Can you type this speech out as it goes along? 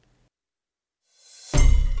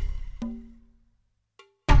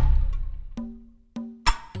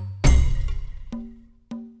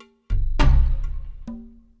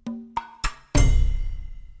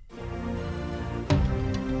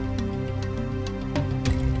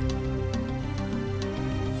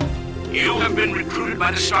You have been recruited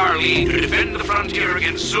by the Star League to defend the frontier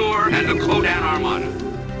against Zur and the Kodan Armada.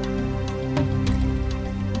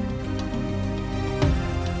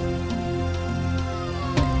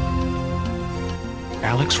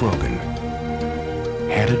 Alex Rogan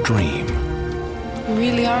had a dream. You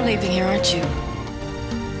really are leaving here, aren't you?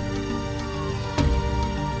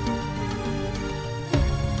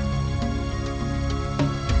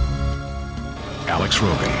 Alex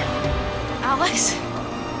Rogan. Alex?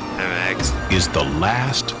 I'm Ags. Is the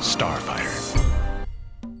last starfighter.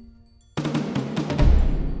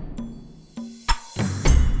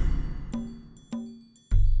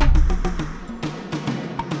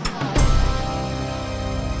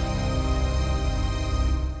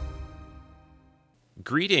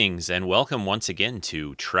 Greetings and welcome once again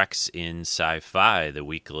to Treks in Sci-Fi, the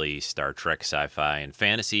weekly Star Trek sci-fi and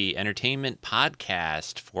fantasy entertainment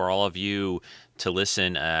podcast for all of you to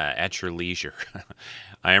listen at your leisure.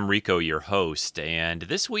 I am Rico, your host, and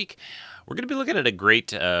this week we're going to be looking at a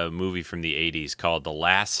great movie from the 80s called The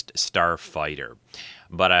Last Starfighter.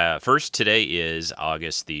 But first, today is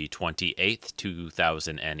August the 28th,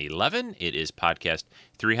 2011. It is podcast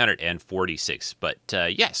 346. But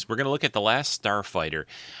yes, we're going to look at The Last Starfighter.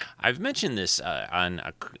 I've mentioned this on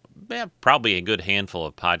probably a good handful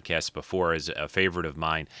of podcasts before as a favorite of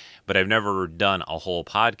mine, but I've never done a whole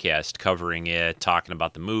podcast covering it, talking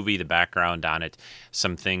about the movie, the background on it,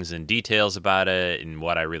 some things and details about it, and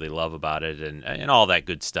what I really love about it, and all that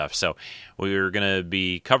good stuff. So we're going to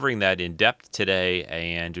be covering that in depth today,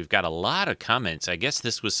 and we've got a lot of comments. I guess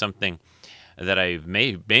this was something that I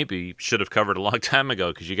maybe should have covered a long time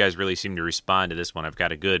ago, because you guys really seem to respond to this one. I've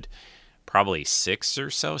got a good probably six,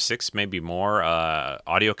 maybe more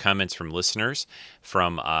audio comments from listeners,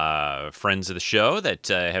 from friends of the show that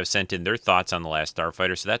have sent in their thoughts on The Last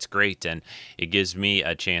Starfighter. So that's great, and it gives me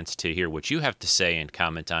a chance to hear what you have to say and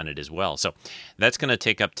comment on it as well. So that's going to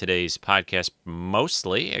take up today's podcast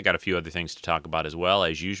mostly. I got a few other things to talk about as well,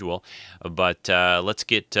 as usual, but let's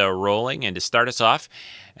get rolling. And to start us off,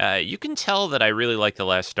 you can tell that I really like The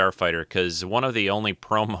Last Starfighter because one of the only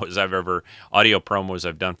audio promos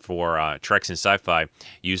I've done for Treks in Sci-Fi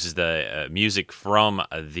uses the music from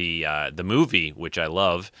the movie, which I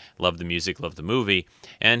love. Love the music, love the movie.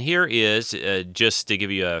 And here is, just to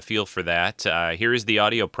give you a feel for that, here is the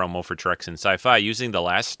audio promo for Treks in Sci-Fi using The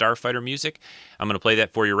Last Starfighter music. I'm going to play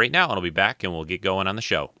that for you right now, and I'll be back, and we'll get going on the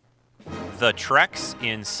show. The Treks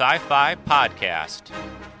in Sci-Fi podcast.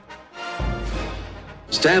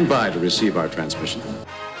 Stand by to receive our transmission.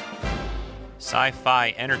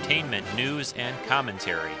 Sci-fi entertainment news and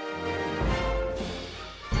commentary.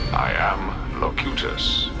 I am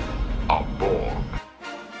Locutus of Borg.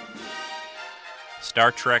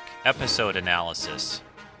 Star Trek episode analysis.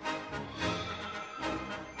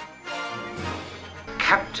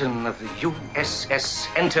 Captain of the USS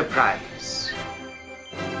Enterprise.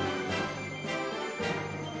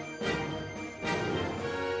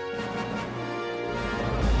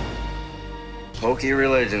 Hokey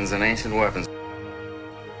religions and ancient weapons.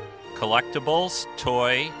 Collectibles,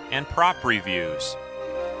 toy, and prop reviews.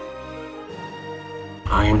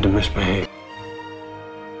 I am to misbehave.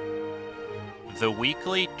 The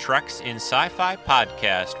weekly Treks in Sci-Fi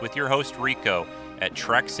podcast with your host Rico at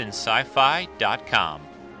treksinsci-fi.com.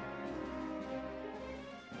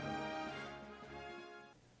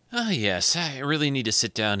 Oh, yes, I really need to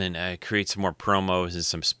sit down and create some more promos and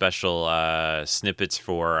some special snippets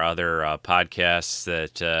for other podcasts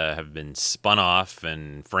that have been spun off,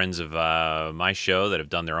 and friends of my show that have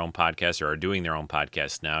done their own podcasts or are doing their own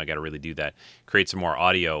podcasts now. I got to really do that, create some more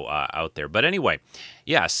audio out there. But anyway,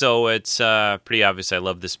 yeah, so it's pretty obvious I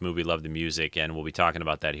love this movie, love the music, and we'll be talking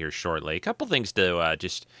about that here shortly. A couple things to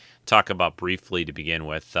just talk about briefly to begin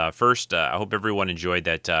with. First, I hope everyone enjoyed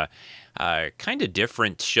that kind of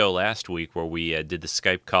different show last week where we did the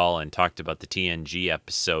Skype call and talked about the TNG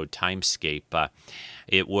episode Timescape.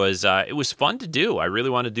 It was fun to do. I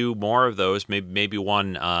really want to do more of those. Maybe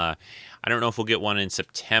one. I don't know if we'll get one in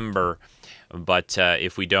September, but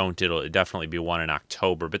if we don't, it'll definitely be one in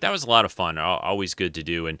October. But that was a lot of fun. Always good to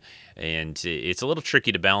do, and it's a little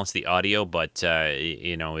tricky to balance the audio, but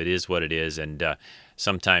it is what it is, and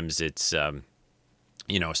sometimes it's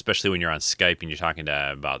especially when you're on Skype and you're talking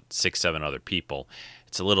to about 6-7 other people,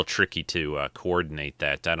 it's a little tricky to coordinate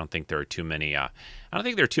that. I don't think there are too many. I don't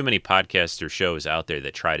think there are too many podcasts or shows out there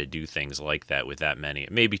that try to do things like that with that many.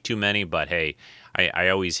 It may be too many, but hey, I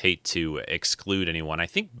always hate to exclude anyone. I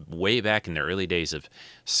think way back in the early days of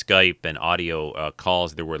Skype and audio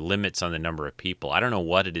calls, there were limits on the number of people. I don't know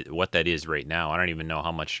what that is right now. I don't even know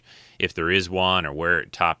how much, if there is one, or where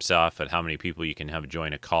it tops off at how many people you can have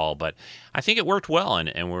join a call. But I think it worked well,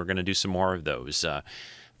 and we're going to do some more of those.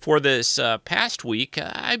 For this past week,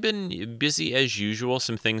 I've been busy as usual.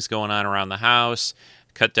 Some things going on around the house.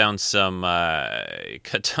 Cut down some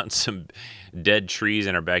dead trees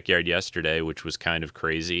in our backyard yesterday, which was kind of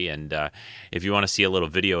crazy. And if you want to see a little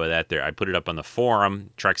video of that, there, I put it up on the forum,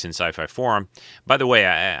 Treks in Sci-Fi forum. By the way,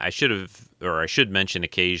 I should mention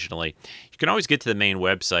occasionally, you can always get to the main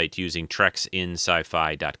website using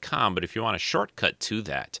treksinsci-fi.com. But if you want a shortcut to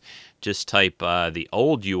that, just type the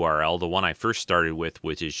old URL, the one I first started with,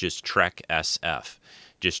 which is just Trek SF.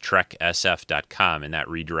 Just treksf.com, and that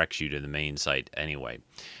redirects you to the main site anyway.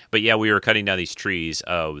 But yeah, we were cutting down these trees,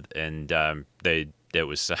 and it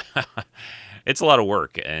was it's a lot of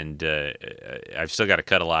work, and I've still got to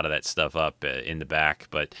cut a lot of that stuff up in the back.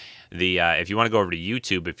 But if you want to go over to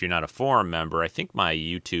YouTube, if you're not a forum member, I think my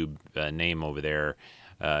YouTube name over there,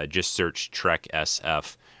 just search Trek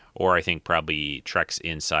SF. Or I think probably Treks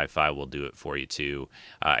in Sci-Fi will do it for you too.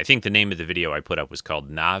 I think the name of the video I put up was called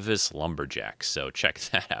Novice Lumberjacks, so check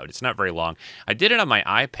that out. It's not very long. I did it on my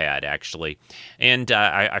iPad, actually, and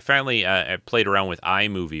I finally played around with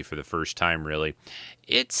iMovie for the first time, really.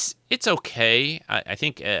 It's okay. I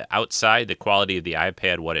think outside, the quality of the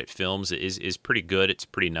iPad, what it films, is pretty good. It's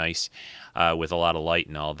pretty nice with a lot of light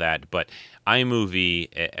and all that. But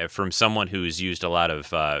iMovie, from someone who's used a lot of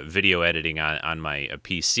video editing on my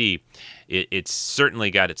PC, it's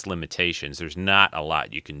certainly got its limitations. There's not a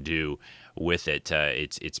lot you can do with it.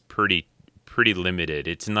 It's pretty limited.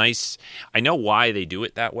 It's nice. I know why they do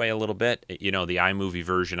it that way a little bit. You know, the iMovie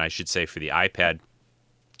version, I should say, for the iPad,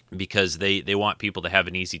 because they want people to have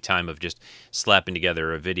an easy time of just slapping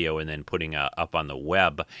together a video and then putting up on the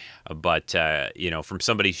web. But, from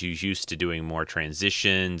somebody who's used to doing more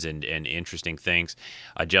transitions and interesting things,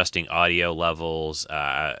 adjusting audio levels,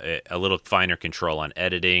 a little finer control on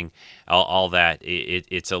editing, all that,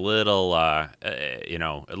 it's a little, a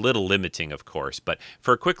little limiting, of course. But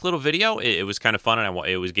for a quick little video, it was kind of fun, and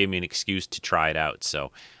it gave me an excuse to try it out.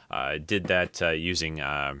 So I did that using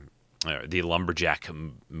the Lumberjack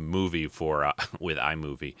movie with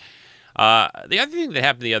iMovie. The other thing that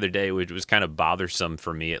happened the other day, which was kind of bothersome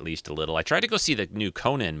for me, at least a little, I tried to go see the new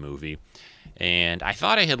Conan movie, and I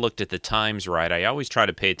thought I had looked at the times right. I always try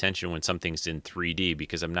to pay attention when something's in 3D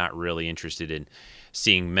because I'm not really interested in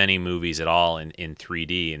seeing many movies at all in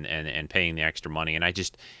 3D and paying the extra money. And I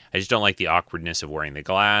just don't like the awkwardness of wearing the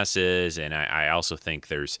glasses, and I also think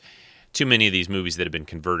there's too many of these movies that have been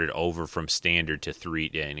converted over from standard to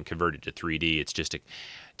 3D and converted to 3D.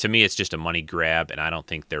 To me, it's just a money grab, and I don't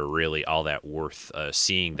think they're really all that worth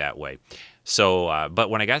seeing that way. So, but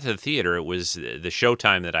when I got to the theater, it was the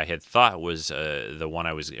showtime that I had thought was the one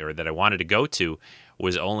that I wanted to go to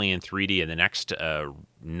was only in 3D, and the next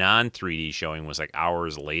non-3D showing was like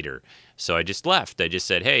hours later. So I just left. I just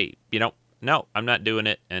said, hey, no, I'm not doing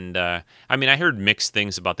it. And I heard mixed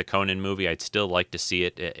things about the Conan movie. I'd still like to see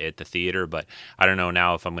it at the theater, but I don't know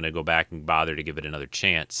now if I'm going to go back and bother to give it another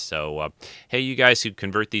chance. So, hey, you guys who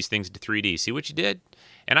convert these things to 3D, see what you did?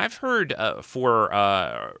 And I've heard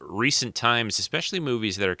for recent times, especially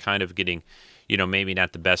movies that are kind of getting, maybe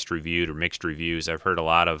not the best reviewed or mixed reviews, I've heard a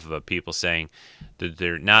lot of people saying that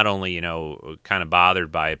they're not only, kind of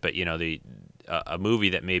bothered by it, but, a movie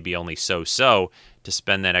that may be only so-so, to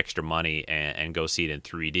spend that extra money and go see it in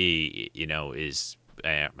 3D, is,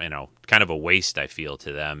 kind of a waste, I feel,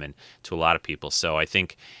 to them and to a lot of people. So I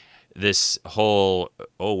think this whole,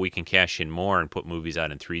 we can cash in more and put movies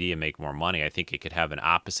out in 3D and make more money, I think it could have an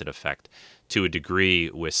opposite effect to a degree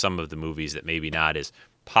with some of the movies that maybe not as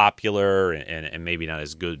popular and maybe not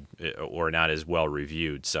as good or not as well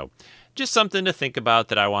reviewed. So just something to think about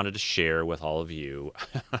that I wanted to share with all of you.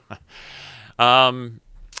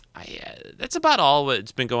 That's about all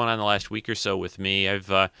that's been going on the last week or so with me.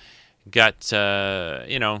 I've got,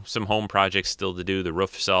 some home projects still to do. The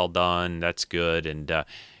roof's all done. That's good. And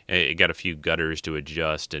I got a few gutters to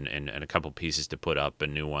adjust and a couple pieces to put up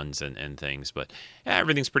and new ones and things. But yeah,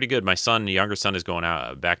 everything's pretty good. My younger son is going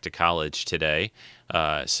back to college today.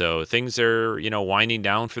 So things are, winding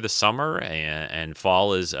down for the summer and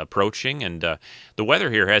fall is approaching. And the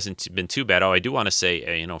weather here hasn't been too bad. Oh, I do want to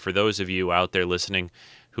say, for those of you out there listening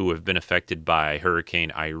who have been affected by Hurricane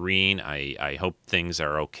Irene, I hope things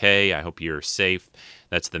are okay. I hope you're safe.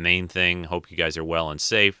 That's the main thing. Hope you guys are well and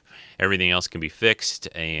safe. Everything else can be fixed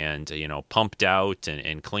and, pumped out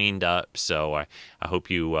and cleaned up. So I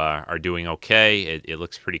hope you are doing okay. It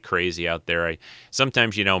looks pretty crazy out there.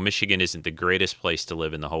 Sometimes, Michigan isn't the greatest place to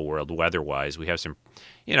live in the whole world weather-wise. We have some,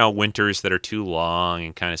 winters that are too long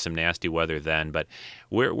and kind of some nasty weather then. But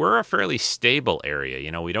we're a fairly stable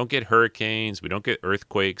area. We don't get hurricanes. We don't get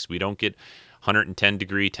earthquakes. We don't get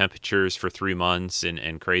 110-degree temperatures for 3 months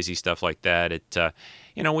and crazy stuff like that.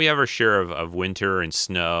 We have our share of winter and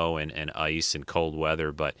snow and ice and cold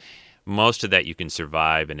weather, but most of that you can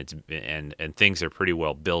survive, and things are pretty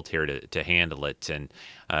well built here to handle it. And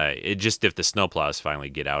it just, if the snowplows finally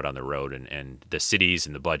get out on the road and the cities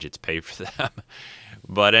and the budgets pay for them.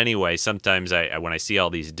 But anyway, sometimes when I see all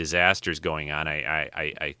these disasters going on,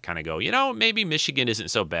 I kind of go, maybe Michigan isn't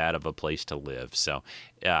so bad of a place to live. So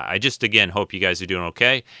I just, again, hope you guys are doing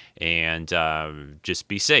okay, and just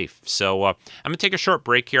be safe. So I'm going to take a short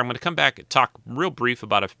break here. I'm going to come back and talk real brief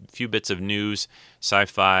about a few bits of news,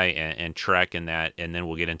 sci-fi, and Trek and that, and then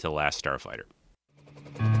we'll get into The Last Starfighter.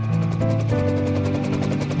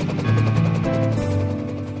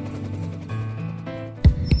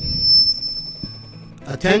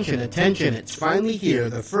 Attention, attention, it's finally here,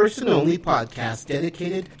 the first and only podcast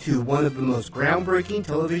dedicated to one of the most groundbreaking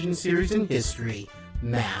television series in history,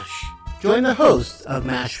 MASH. Join the hosts of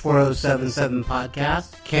MASH 4077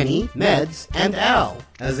 podcast, Kenny, Meds, and Al,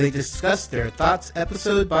 as they discuss their thoughts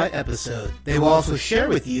episode by episode. They will also share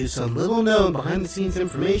with you some little-known behind-the-scenes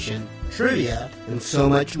information, trivia, and so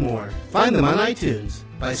much more. Find them on iTunes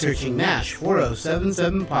by searching MASH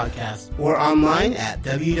 4077 podcast or online at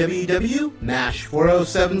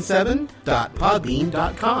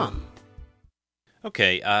www.mash4077.podbean.com.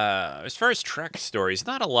 Okay, as far as Trek stories,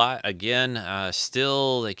 not a lot. Again,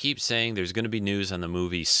 still, they keep saying there's going to be news on the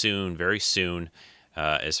movie soon, very soon,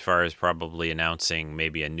 as far as probably announcing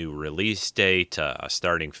maybe a new release date, a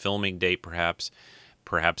starting filming date perhaps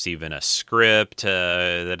even a script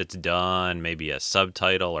that it's done, maybe a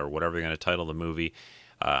subtitle or whatever they're going to title the movie,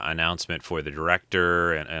 announcement for the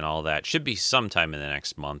director and all that. Should be sometime in the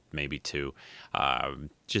next month, maybe two.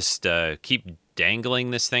 Just keep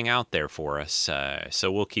dangling this thing out there for us,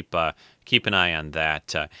 so we'll keep an eye on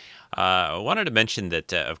that. I wanted to mention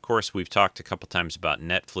that, of course, we've talked a couple times about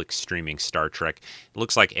Netflix streaming Star Trek. It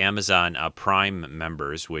looks like Amazon Prime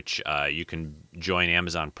members, which you can join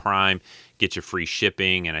Amazon Prime, get your free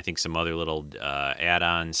shipping, and I think some other little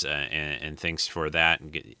add-ons and things for that,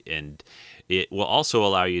 and it will also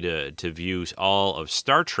allow you to view all of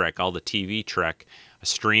Star Trek, all the TV Trek,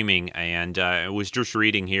 streaming. And I was just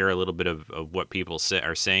reading here a little bit of what people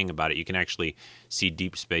are saying about it. You can actually see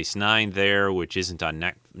Deep Space Nine there, which isn't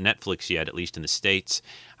on Netflix yet, at least in the States.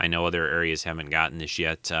 I know other areas haven't gotten this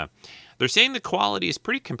yet. They're saying the quality is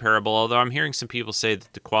pretty comparable, although I'm hearing some people say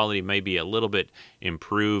that the quality may be a little bit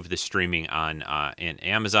improved, the streaming on in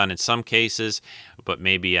Amazon in some cases, but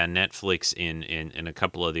maybe on Netflix in a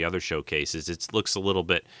couple of the other showcases. It looks a little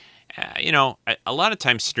bit, a lot of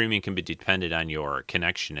times streaming can be dependent on your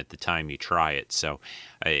connection at the time you try it. So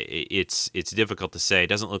it's difficult to say. It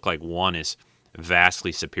doesn't look like one is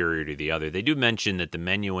vastly superior to the other. They do mention that the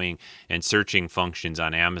menuing and searching functions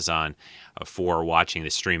on Amazon for watching the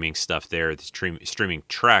streaming stuff there, the streaming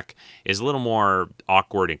Trek, is a little more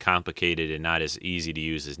awkward and complicated and not as easy to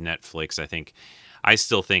use as Netflix. I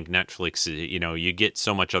still think Netflix, you get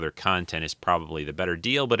so much other content is probably the better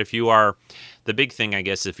deal. But if you are, the big thing, I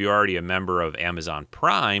guess, if you're already a member of Amazon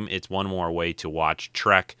Prime, it's one more way to watch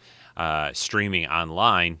Trek streaming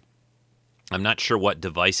online. I'm not sure what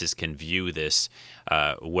devices can view this,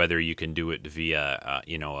 whether you can do it via,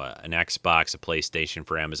 an Xbox, a PlayStation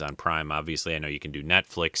for Amazon Prime. Obviously, I know you can do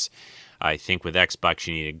Netflix. I think with Xbox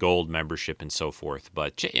you need a gold membership and so forth.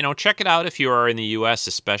 But check it out if you are in the U.S.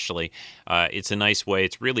 especially. It's a nice way.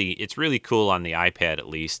 It's really cool on the iPad at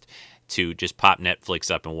least to just pop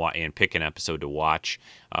Netflix up and pick an episode to watch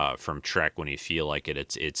from Trek when you feel like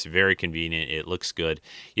it. It's very convenient. It looks good.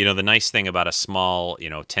 The nice thing about a small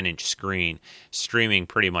 10-inch screen, streaming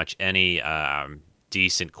pretty much any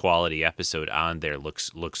decent quality episode on there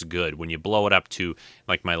looks good. When you blow it up to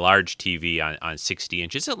like my large TV on 60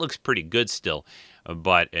 inches, it looks pretty good still,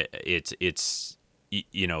 but it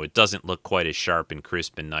doesn't look quite as sharp and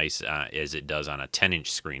crisp and nice as it does on a 10-inch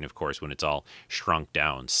screen, of course, when it's all shrunk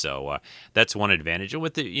down. So that's one advantage. And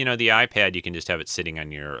with the the iPad, you can just have it sitting on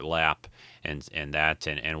your lap and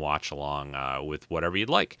watch along with whatever you'd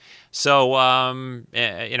like. So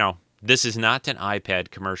this is not an iPad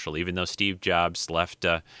commercial, even though Steve Jobs left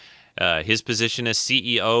his position as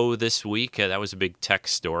CEO this week. That was a big tech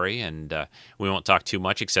story, and we won't talk too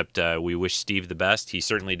much, except we wish Steve the best. He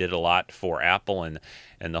certainly did a lot for Apple and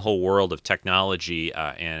the whole world of technology,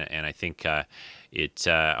 and I think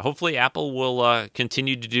hopefully Apple will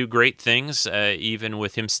continue to do great things, even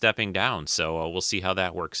with him stepping down. So we'll see how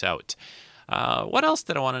that works out. What else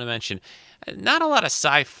did I want to mention? Not a lot of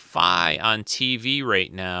sci-fi on TV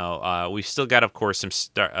right now. We've still got, of course, some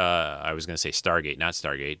I was going to say Stargate, not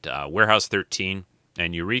Stargate. Warehouse 13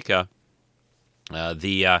 and Eureka.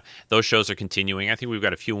 Those shows are continuing. I think we've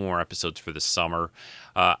got a few more episodes for the summer.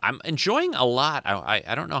 I'm enjoying a lot.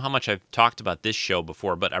 I don't know how much I've talked about this show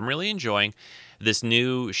before, but I'm really enjoying this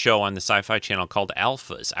new show on the Sci-Fi Channel called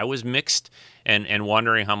Alphas. I was mixed and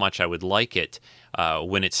wondering how much I would like it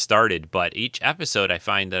when it started, but each episode I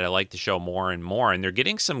find that I like the show more and more, and they're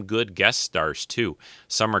getting some good guest stars too.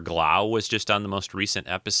 Summer Glau was just on the most recent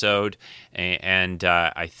episode, and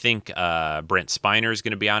I think Brent Spiner is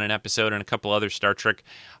going to be on an episode, and a couple other Star Trek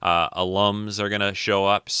alums are going to show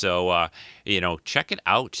up, so check it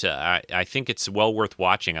out. I think it's well worth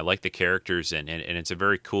watching. I like the characters, and it's a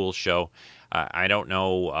very cool show. I don't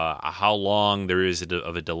know how long there is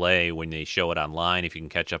of a delay when they show it online, if you can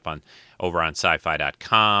catch up over on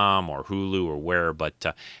sci-fi.com or Hulu or where,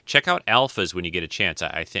 but check out Alphas when you get a chance.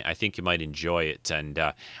 I think you might enjoy it, and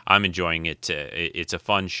I'm enjoying it. It's a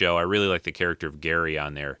fun show. I really like the character of Gary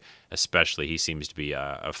on there, especially. He seems to be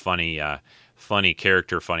a funny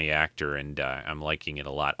character, funny actor, and I'm liking it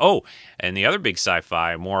a lot. Oh, and the other big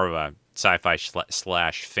sci-fi, more of a sci-fi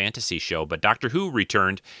 / fantasy show, but Doctor Who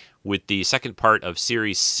returned with the second part of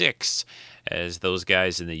Series 6, as those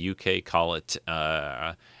guys in the UK call it.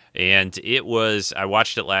 And it was, I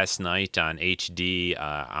watched it last night on HD,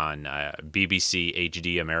 on BBC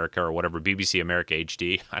HD America, or whatever, BBC America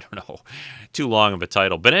HD. I don't know, too long of a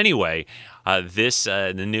title. But anyway,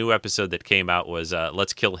 the new episode that came out was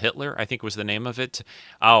Let's Kill Hitler, I think was the name of it.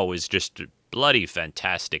 Oh, it was just bloody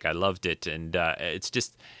fantastic. I loved it. And it's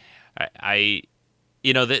just,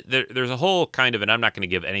 there's a whole kind of, and I'm not going to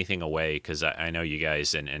give anything away because I know you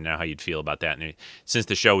guys and know how you'd feel about that. And since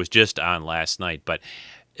the show was just on last night, but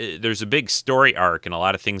there's a big story arc and a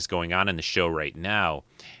lot of things going on in the show right now,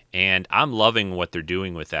 and I'm loving what they're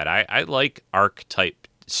doing with that. I like arc-type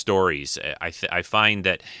stories. I find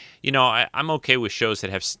that, I'm okay with shows that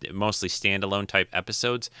have mostly standalone type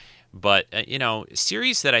episodes, but,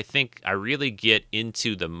 series that I think I really get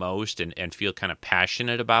into the most and feel kind of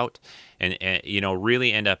passionate about and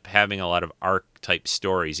really end up having a lot of arc-type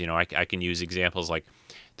stories. I can use examples like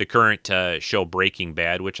the current show Breaking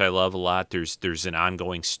Bad, which I love a lot. There's an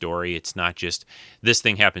ongoing story. It's not just this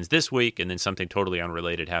thing happens this week and then something totally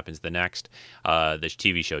unrelated happens the next. The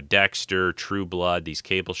TV show Dexter, True Blood, these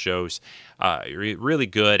cable shows, really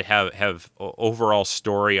good, have overall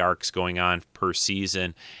story arcs going on per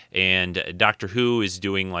season. And Doctor Who is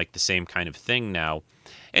doing like the same kind of thing now.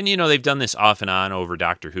 And, they've done this off and on over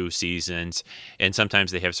Doctor Who seasons, and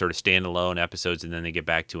sometimes they have sort of standalone episodes, and then they get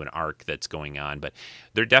back to an arc that's going on. But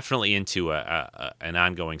they're definitely into an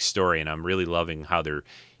ongoing story, and I'm really loving how they're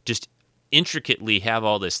just intricately have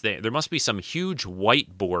all this thing. There must be some huge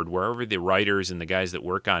whiteboard wherever the writers and the guys that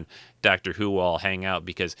work on Doctor Who all hang out,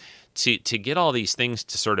 because to get all these things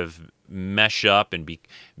to sort of mesh up and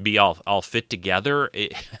be all fit together,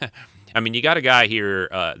 I mean, you got a guy here,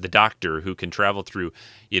 the Doctor, who can travel through,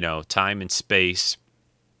 time and space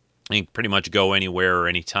and pretty much go anywhere or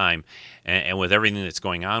anytime. And with everything that's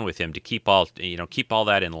going on with him, to keep all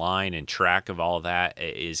that in line and track of all that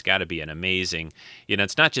is got to be an amazing,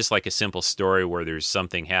 it's not just like a simple story where there's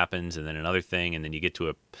something happens and then another thing and then you get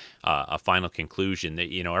to a final conclusion.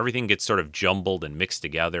 That everything gets sort of jumbled and mixed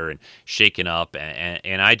together and shaken up,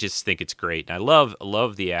 and I just think it's great. And I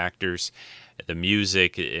love the actors, the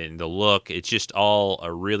music and the look. It's just all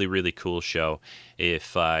a really, really cool show.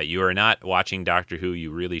 If you are not watching Doctor Who,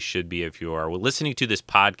 you really should be. If you are listening to this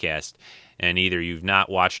podcast and either you've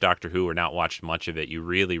not watched Doctor Who or not watched much of it, you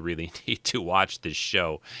really, really need to watch this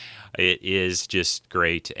show. It is just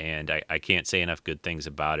great, and I can't say enough good things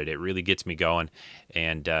about it. It really gets me going,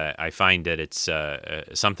 and I find that it's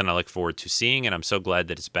something I look forward to seeing, and I'm so glad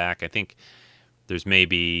that it's back. I think there's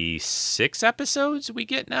maybe 6 episodes we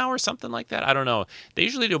get now or something like that. I don't know. They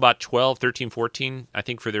usually do about 12, 13, 14, I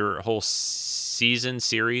think, for their whole season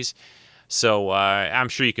series. So I'm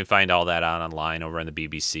sure you can find all that online over on the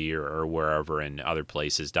BBC or wherever and other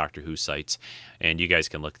places, Doctor Who sites. And you guys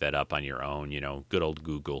can look that up on your own, good old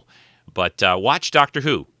Google. But watch Doctor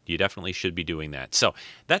Who. You definitely should be doing that. So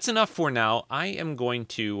that's enough for now. I am going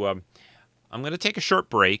to... I'm going to take a short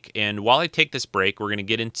break, and while I take this break, we're going to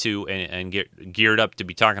get into and get geared up to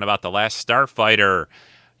be talking about The Last Starfighter.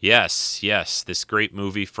 Yes, this great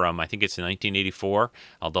movie from, I think it's 1984.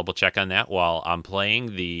 I'll double check on that while I'm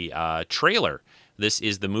playing the trailer. This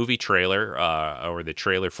is the movie trailer, or the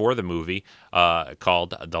trailer for the movie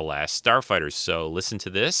called The Last Starfighter. So listen to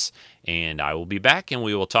this, and I will be back, and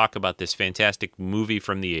we will talk about this fantastic movie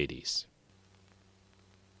from the 80s.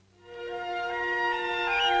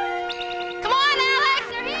 Come on, Alex!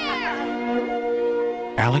 They're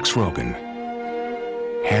here! Alex Rogan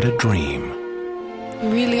had a dream You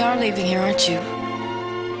really are leaving here, aren't you?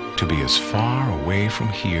 to be as far away from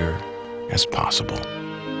here as possible.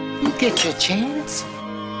 You get your chance.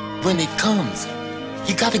 When it comes,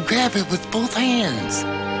 you gotta grab it with both hands.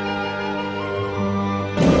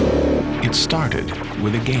 It started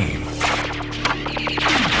with a game,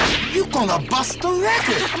 You gonna bust the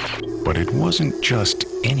record. but it wasn't just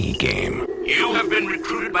any game. You have been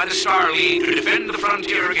recruited by the Star League to defend the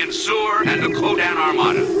frontier against Zur and the Kodan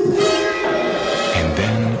Armada. And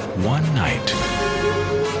then one night,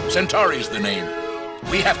 Centauri's the name.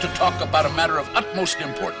 We have to talk about a matter of utmost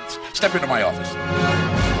importance. Step into my office.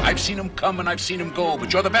 I've seen him come and I've seen him go,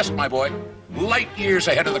 but you're the best, my boy. Light years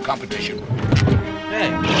ahead of the competition.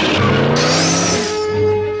 Hey.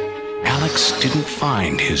 Alex didn't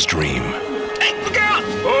find his dream. Hey, look out!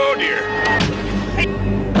 Oh, dear.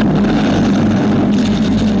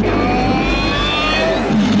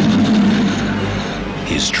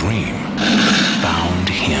 His dream found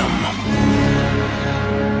him.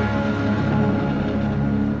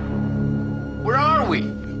 Where are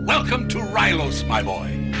we? Welcome to Rylos, my boy.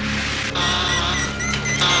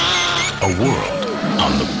 A world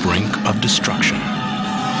on the brink of destruction.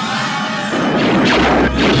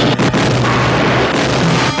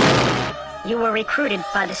 You were recruited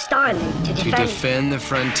by the Star League to defend the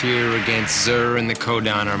frontier against Zur and the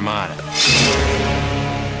Kodan Armada.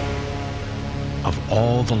 Of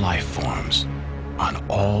all the life forms, on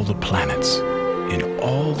all the planets, in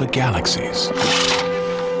all the galaxies,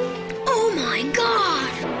 Oh my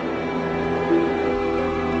God!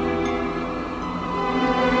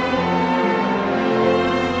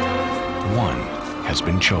 one has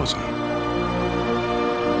been chosen.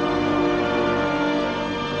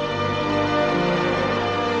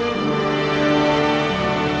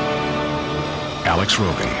 Alex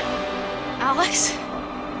Rogan Alex?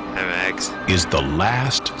 Hi, Max. is the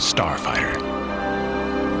last starfighter.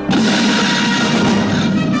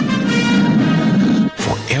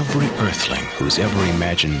 For every Earthling who's ever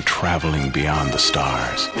imagined traveling beyond the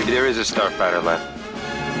stars, Maybe there is a starfighter left.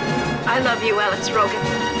 I love you, Alex Rogan.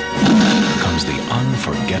 comes the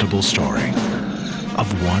unforgettable story of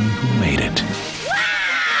one who made it.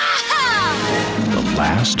 The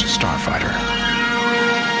last starfighter.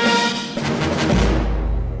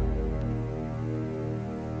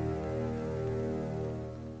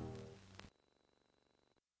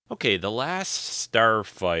 Okay, The Last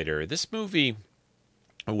Starfighter. This movie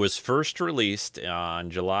was first released on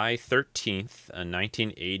July 13th,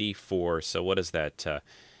 1984. So what is that,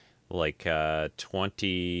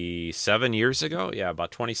 27 years ago? Yeah,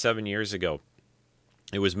 about 27 years ago.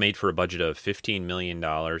 It was made for a budget of $15 million.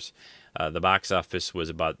 The box office was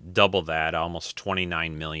about double that, almost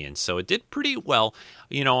 $29 million. So it did pretty well.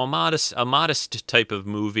 You know, a modest type of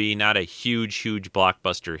movie, not a huge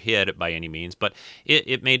blockbuster hit by any means, but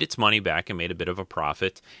it made its money back and made a bit of a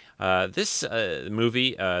profit. This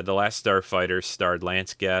movie, The Last Starfighter, starred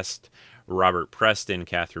Lance Guest, Robert Preston,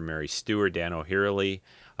 Catherine Mary Stewart, Dan O'Hurley,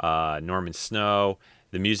 Norman Snow.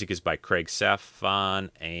 The music is by Craig Safon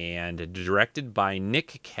and directed by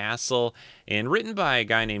Nick Castle and written by a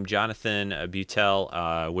guy named Jonathan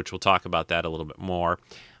Butel, which we'll talk about that a little bit more.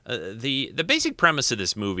 The basic premise of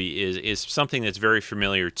this movie is something that's very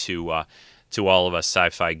familiar to all of us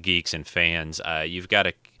sci-fi geeks and fans. You've got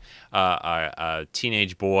a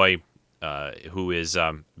teenage boy who is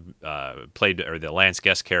played, or the Lance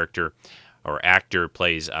Guest character or actor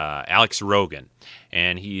plays Alex Rogan,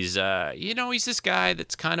 and he's he's this guy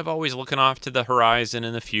that's kind of always looking off to the horizon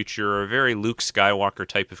in the future, a very Luke Skywalker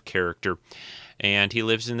type of character. And he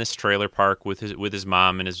lives in this trailer park with his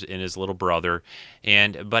mom and his little brother,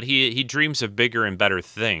 but he dreams of bigger and better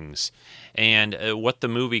things. And what the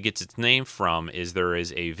movie gets its name from is there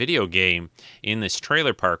is a video game in this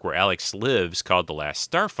trailer park where Alex lives called The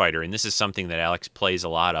Last Starfighter, and this is something that Alex plays a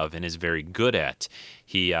lot of and is very good at.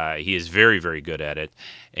 He is very, very good at it.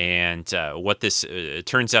 And what this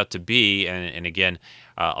turns out to be, and again,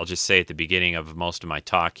 I'll just say at the beginning of most of my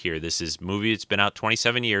talk here, this is a movie that's been out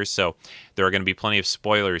 27 years, so there are going to be plenty of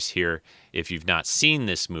spoilers here if you've not seen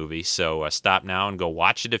this movie. So stop now and go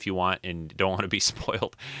watch it if you want and don't want to be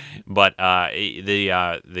spoiled. But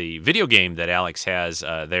the video game that Alex has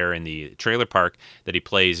there in the trailer park that he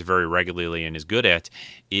plays very regularly and is good at,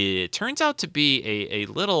 it turns out to be a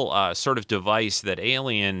little sort of device that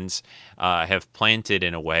aliens have planted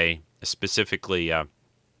in a way, specifically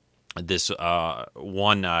this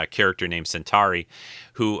one character named Centauri,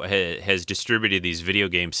 who has distributed these video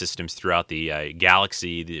game systems throughout the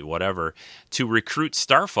galaxy, whatever, to recruit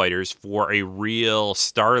starfighters for a real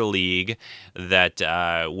star league that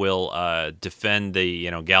will defend the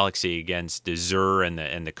galaxy against the Zur and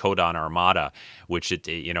the Kodan Armada, which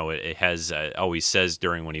it has always says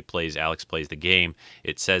during when Alex plays the game,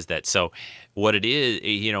 it says that. So what it is,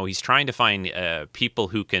 he's trying to find people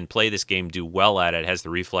who can play this game, do well at it, has the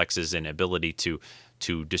reflexes and ability to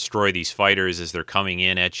destroy these fighters as they're coming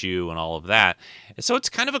in at you and all of that. And so it's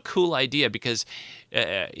kind of a cool idea because,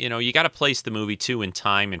 you got to place the movie, too, in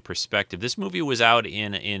time and perspective. This movie was out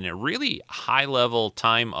in a really high-level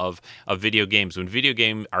time of video games, when video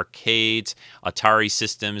game arcades, Atari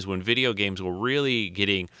systems, when video games were really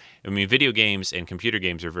getting... video games and computer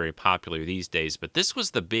games are very popular these days, but this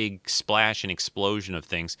was the big splash and explosion of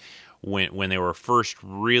things when they were first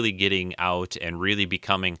really getting out and really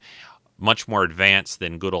becoming much more advanced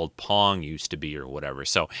than good old Pong used to be or whatever.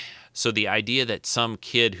 So the idea that some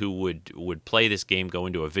kid who would play this game, go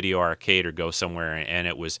into a video arcade or go somewhere, and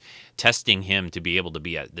it was testing him to be able to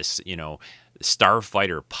be this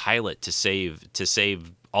starfighter pilot to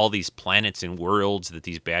save all these planets and worlds that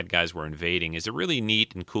these bad guys were invading is a really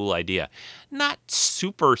neat and cool idea. Not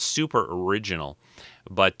super, super original,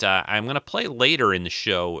 but I'm going to play later in the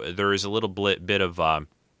show. There is a little bit of... on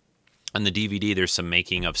the DVD, there's some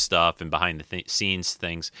making of stuff and behind the scenes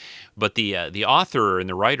things, but the author and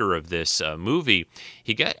the writer of this movie,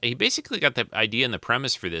 he basically got the idea and the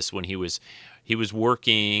premise for this when he was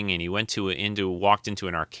working, and he walked into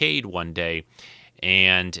an arcade one day,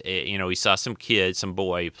 and he saw some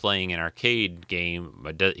boy playing an arcade game.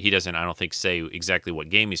 He doesn't, I don't think, say exactly what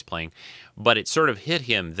game he's playing, but it sort of hit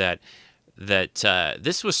him that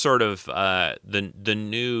this was sort of the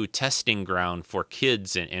new testing ground for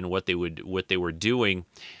kids and what they were doing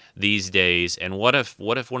these days. And what if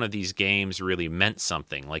one of these games really meant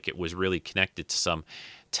something, like it was really connected to some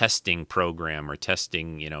testing program or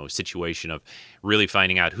testing situation of really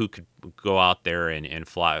finding out who could go out there and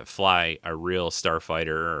fly a real starfighter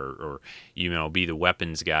or be the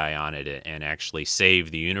weapons guy on it and actually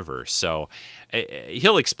save the universe. So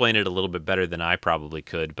he'll explain it a little bit better than I probably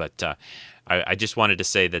could, but I just wanted to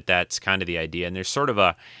say that that's kind of the idea. And there's sort of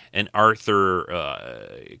an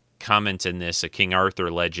Arthur comment in this, a King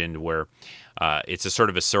Arthur legend, where it's a sort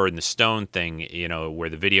of a sword in the stone thing, where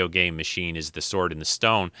the video game machine is the sword in the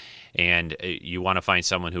stone, and you want to find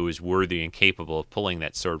someone who is worthy and capable of pulling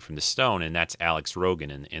that sword from the stone, and that's Alex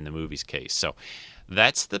Rogan in the movie's case. So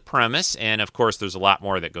that's the premise, and of course there's a lot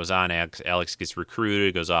more that goes on. Alex gets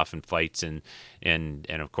recruited, goes off and fights, and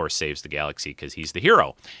of course saves the galaxy because he's the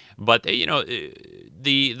hero. But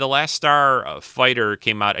the Last Star Fighter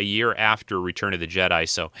came out a year after Return of the Jedi,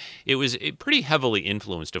 so it was pretty heavily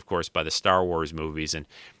influenced, of course, by the Star Wars movies and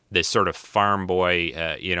this sort of farm boy,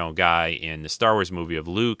 guy in the Star Wars movie of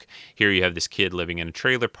Luke. Here you have this kid living in a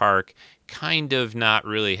trailer park, kind of not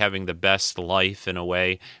really having the best life in a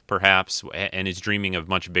way, perhaps, and is dreaming of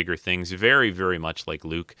much bigger things, very, very much like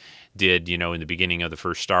Luke did, in the beginning of the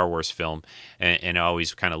first Star Wars film, and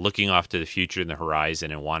always kind of looking off to the future and the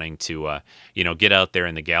horizon and wanting to, get out there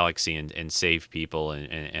in the galaxy and save people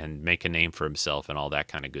and make a name for himself and all that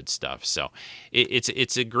kind of good stuff. So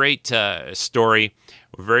it's a great story,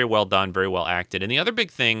 very well done, very well acted. And the other big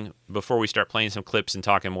thing, before we start playing some clips and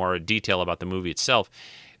talking more detail about the movie itself,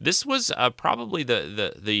 this was probably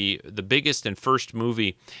the biggest and first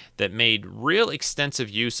movie that made real extensive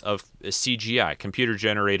use of CGI,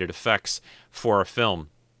 computer-generated effects, for a film.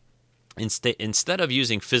 Instead of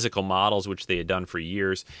using physical models, which they had done for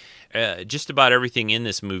years, just about everything in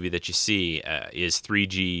this movie that you see is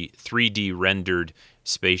 3D rendered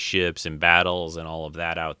spaceships and battles and all of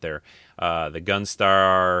that out there. The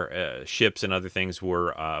Gunstar ships and other things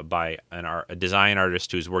were by a design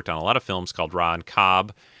artist who's worked on a lot of films called Ron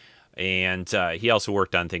Cobb. And he also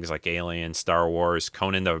worked on things like Alien, Star Wars,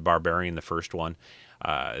 Conan the Barbarian, the first one.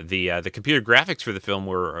 The computer graphics for the film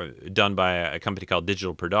were done by a company called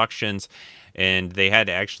Digital Productions, and they had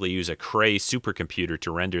to actually use a Cray supercomputer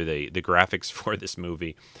to render the graphics for this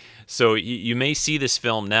movie. So you may see this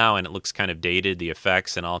film now, and it looks kind of dated, the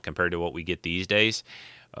effects and all, compared to what we get these days.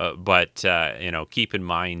 But keep in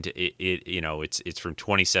mind it's from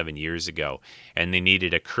 27 years ago, and they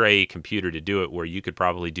needed a Cray computer to do it, where you could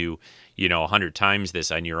probably do 100 times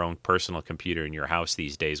this on your own personal computer in your house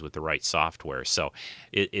these days with the right software. So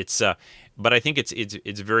but I think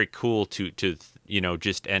it's very cool to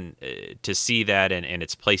see that and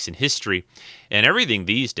its place in history and everything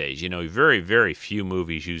these days. Very, very few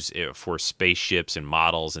movies use for spaceships and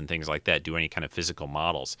models and things like that do any kind of physical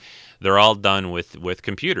models. They're all done with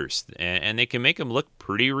computers, and they can make them look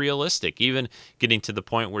pretty realistic, even getting to the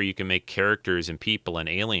point where you can make characters and people and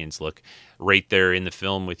aliens look right there in the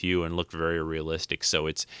film with you and look very realistic. So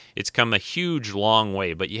it's come a huge, long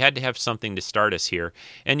way, but you had to have something to start us here.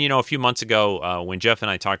 And, a few months ago, when Jeff and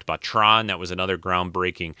I talked about Tron, that was another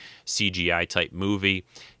groundbreaking CGI-type movie,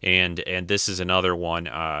 and this is another one,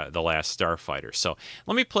 The Last Starfighter. So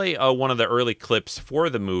let me play one of the early clips for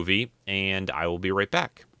the movie, and I will be right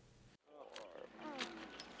back.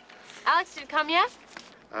 Alex, did it come yet?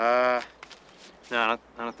 No, I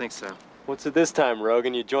don't think so. What's it this time,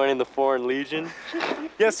 Rogan? You joining the Foreign Legion?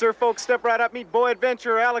 Yes, sir, folks. Step right up. Meet boy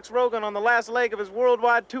adventurer Alex Rogan on the last leg of his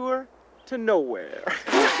worldwide tour to nowhere.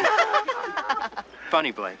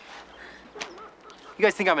 Funny, Blake. You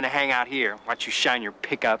guys think I'm gonna hang out here, watch you shine your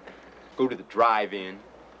pickup, go to the drive-in,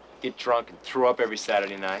 get drunk and throw up every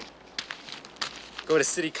Saturday night? Go to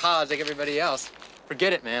City College like everybody else.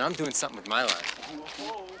 Forget it, man. I'm doing something with my life.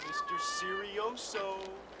 Whoa, Mr. Serioso.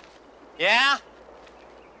 Yeah?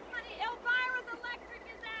 Honey, Elvira's electric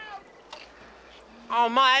is out. Oh,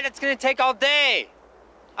 my, that's gonna take all day.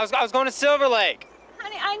 I was going to Silver Lake.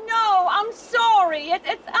 Honey, I know. I'm sorry. I'm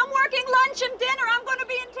working lunch and dinner. I'm going to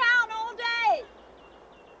be in town all day.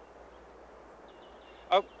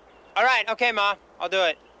 Oh, all right. Okay, Ma. I'll do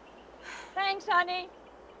it. Thanks, honey.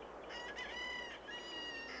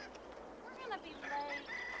 We're going to be late.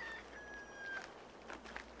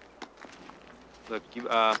 Look, you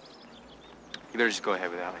better just go ahead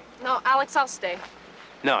with Allie. No, Alex, I'll stay.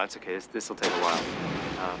 No, it's okay. This will take a while.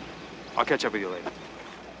 I'll catch up with you later.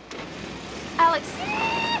 Alex.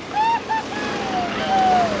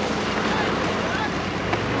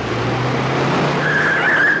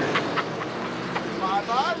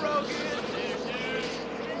 Bye-bye, Rogan.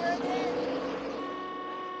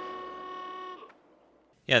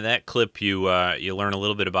 Yeah, that clip you learn a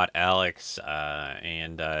little bit about Alex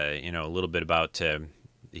and a little bit about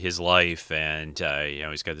his life, and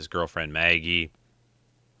he's got this girlfriend Maggie,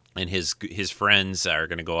 and his friends are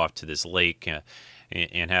going to go off to this lake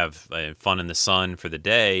and have fun in the sun for the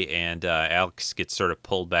day, and Alex gets sort of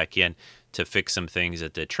pulled back in to fix some things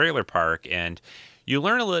at the trailer park, and you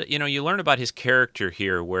learn you learn about his character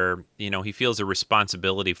here, where he feels a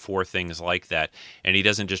responsibility for things like that, and he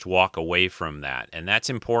doesn't just walk away from that, and that's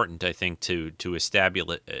important, I think, to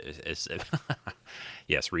establish.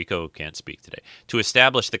 Yes, Rico can't speak today. To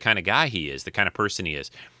establish the kind of guy he is, the kind of person he is,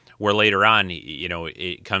 where later on,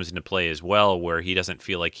 it comes into play as well, where he doesn't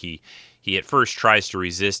feel like he at first tries to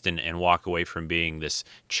resist and walk away from being this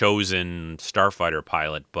chosen starfighter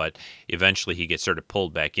pilot, but eventually he gets sort of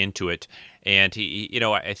pulled back into it. And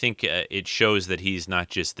I think it shows that he's not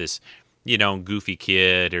just this, goofy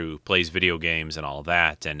kid who plays video games and all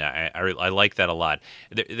that. And I like that a lot.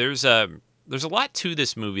 There's a lot to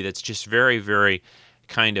this movie that's just very, very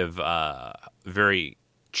kind of very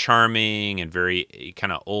charming and very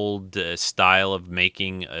kind of old style of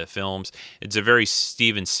making films. It's a very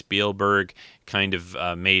Steven Spielberg kind of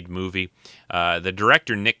made movie. The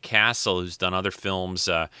director, Nick Castle, who's done other films,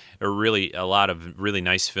 a lot of really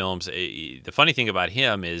nice films. The funny thing about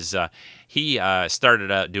him is he started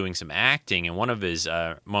out doing some acting, and one of his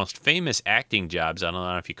most famous acting jobs, I don't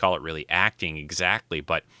know if you call it really acting exactly,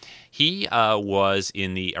 but he was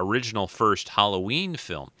in the original first Halloween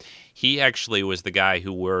film. He actually was the guy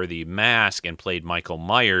who wore the mask and played Michael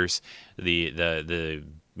Myers, the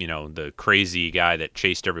crazy guy that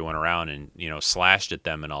chased everyone around and slashed at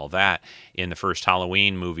them and all that in the first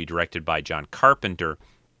Halloween movie directed by John Carpenter.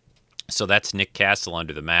 So that's Nick Castle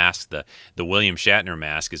under the mask. The William Shatner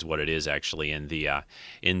mask is what it is actually in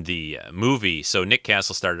the movie. So Nick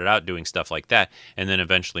Castle started out doing stuff like that, and then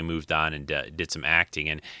eventually moved on and did some acting.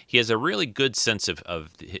 And he has a really good sense of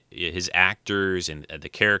his actors and the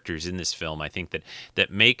characters in this film. I think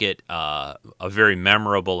that make it a very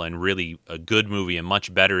memorable and really a good movie, and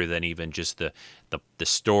much better than even just the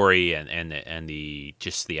story and the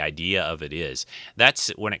just the idea of it is. That's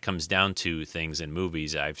when it comes down to things in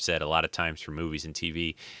movies. I've said a lot of times for movies and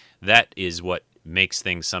TV, that is what makes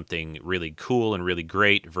things something really cool and really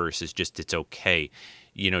great versus just it's okay.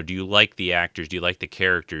 Do you like the actors? Do you like the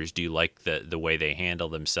characters? Do you like the way they handle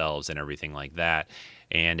themselves and everything like that?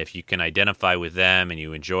 And if you can identify with them and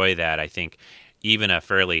you enjoy that, I think even a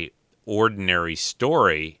fairly ordinary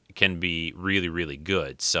story can be really, really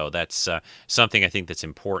good. So that's something I think that's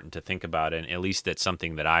important to think about, and at least that's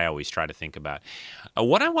something that I always try to think about.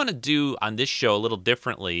 What I want to do on this show a little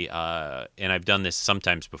differently, and I've done this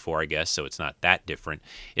sometimes before, I guess, so it's not that different,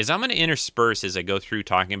 is I'm going to intersperse as I go through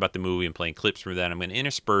talking about the movie and playing clips from that. I'm going to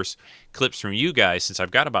intersperse clips from you guys, since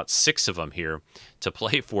I've got about 6 of them here to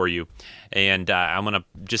play for you, and I'm going to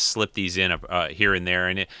just slip these in here and there,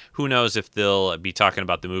 and who knows if they'll be talking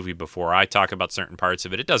about the movie before I talk about certain parts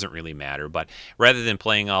of it. It doesn't really matter, but rather than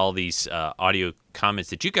playing all these audio comments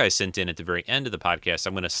that you guys sent in at the very end of the podcast,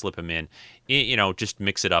 I'm going to slip them in, just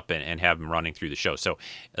mix it up and have them running through the show. So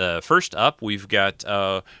first up, we've got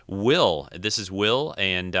Will. This is Will,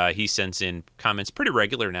 and he sends in comments pretty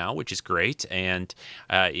regular now, which is great, and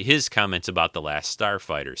his comments about The Last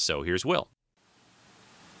Starfighter. So here's Will.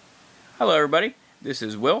 Hello, everybody. This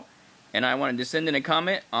is Will, and I wanted to send in a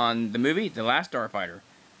comment on the movie The Last Starfighter.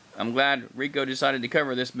 I'm glad Rico decided to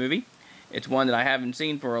cover this movie. It's one that I haven't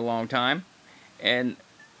seen for a long time, and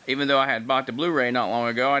even though I had bought the Blu-ray not long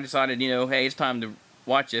ago, I decided, hey, it's time to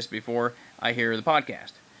watch this before I hear the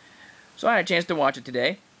podcast. So I had a chance to watch it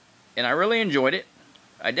today, and I really enjoyed it.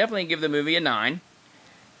 I definitely give the movie a 9.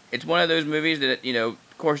 It's one of those movies that, of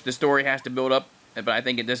course, the story has to build up, but I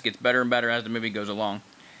think it just gets better and better as the movie goes along.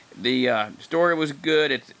 The story was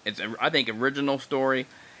good. It's I think, original story.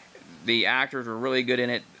 The actors were really good in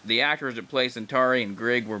it. The actors that play Centauri and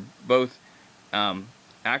Grigg were both,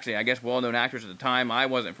 actually, I guess, well-known actors at the time. I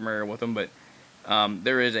wasn't familiar with them, but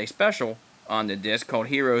there is a special on the disc called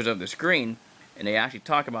Heroes of the Screen, and they actually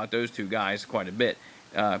talk about those two guys quite a bit.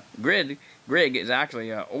 Grigg is actually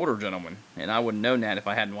an older gentleman, and I wouldn't have known that if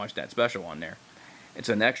I hadn't watched that special on there. It's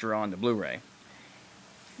an extra on the Blu-ray.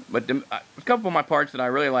 But a couple of my parts that I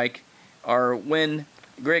really like are when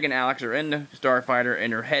Grigg and Alex are in the Starfighter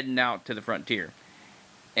and they're heading out to the frontier.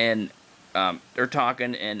 And they're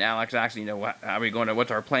talking, and Alex actually, how are we going to,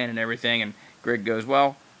 what's our plan and everything, and Grigg goes,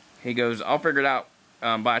 I'll figure it out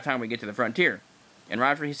by the time we get to the frontier. And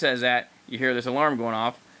right after he says that, you hear this alarm going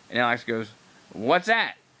off, and Alex goes, what's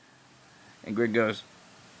that? And Grigg goes,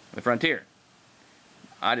 the frontier.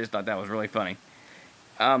 I just thought that was really funny.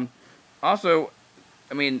 Also,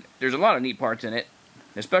 there's a lot of neat parts in it.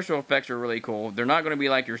 The special effects are really cool. They're not going to be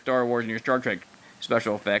like your Star Wars and your Star Trek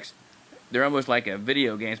special effects. They're almost like a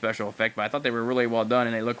video game special effect, but I thought they were really well done,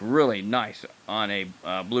 and they look really nice on a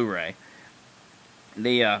Blu-ray.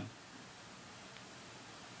 The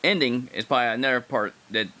ending is probably another part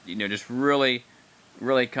that, just really,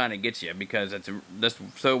 really kind of gets you, because it's just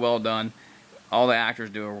so well done. All the actors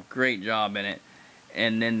do a great job in it.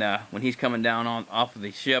 And then when he's coming down off of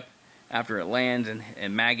the ship after it lands,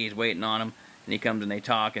 and Maggie's waiting on him, and he comes and they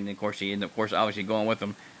talk, and of course he ends up, obviously going with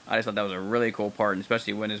them. I just thought that was a really cool part, and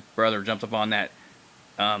especially when his brother jumps up on that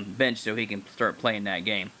bench so he can start playing that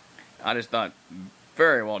game. I just thought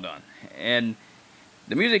very well done. And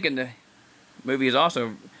the music in the movie is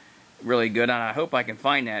also really good, and I hope I can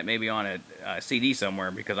find that maybe on a CD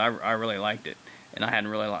somewhere, because I really liked it, and I hadn't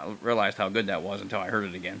really realized how good that was until I heard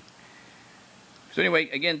it again. So anyway,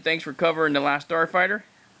 again, thanks for covering The Last Starfighter.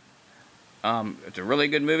 It's a really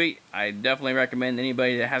good movie. I definitely recommend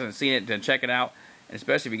anybody that hasn't seen it to check it out, and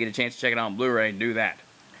especially if you get a chance to check it out on Blu-ray, do that.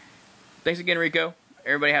 Thanks again, Rico.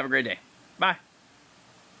 Everybody have a great day. Bye.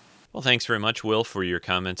 Well, thanks very much, Will, for your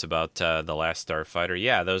comments about The Last Starfighter.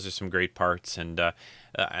 Yeah, those are some great parts, and the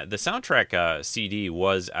soundtrack CD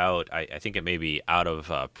was out. I think it may be out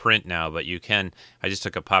of print now, but you can. I just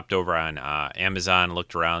popped over on Amazon,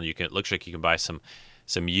 looked around. It looks like you can buy some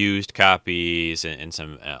used copies and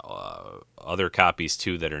some other copies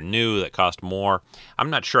too that are new that cost more. I'm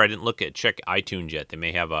not sure. I didn't check iTunes yet. They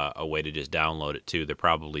may have a way to just download it too. They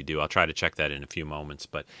probably do. I'll try to check that in a few moments.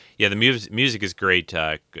 But yeah, the music is great.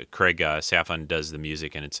 Craig Safan does the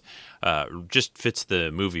music, and it's just fits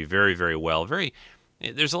the movie very, very well.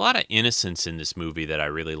 There's a lot of innocence in this movie that I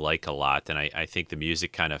really like a lot, and I think the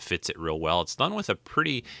music kind of fits it real well. It's done with a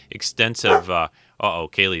pretty extensive...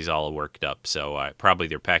 Kaylee's all worked up, so probably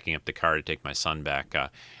they're packing up the car to take my son back,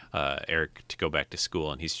 Eric, to go back to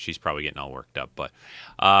school, and she's probably getting all worked up. But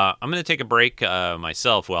I'm going to take a break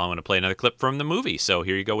myself. I'm going to play another clip from the movie, so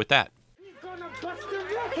here you go with that.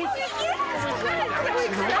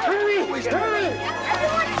 Hurry!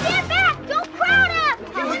 Everyone stand back! Don't crowd him!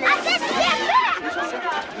 I said stand back!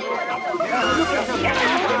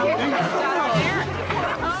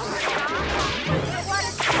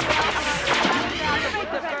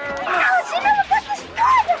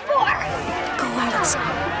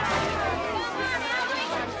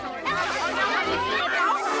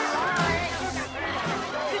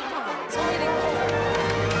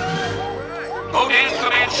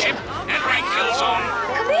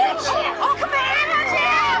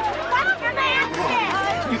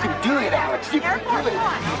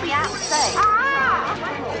 I'll be out safe.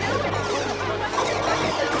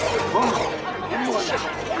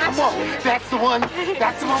 Come on, that's the one.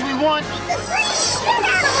 That's the one we want.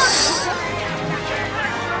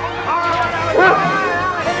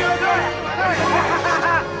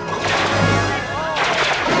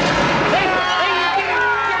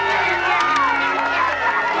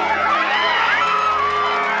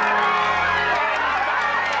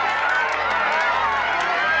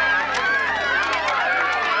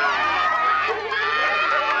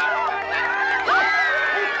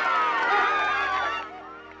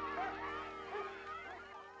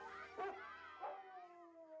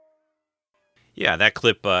 Yeah, that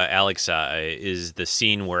clip, Alex, is the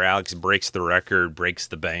scene where Alex breaks the record, breaks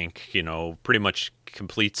the bank, pretty much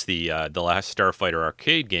completes the last Starfighter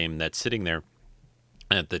arcade game that's sitting there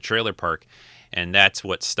at the trailer park. And that's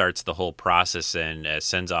what starts the whole process and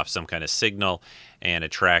sends off some kind of signal and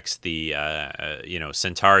attracts the,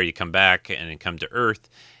 Centauri to come back and come to Earth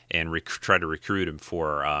and try to recruit him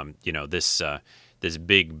for, this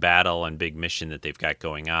big battle and big mission that they've got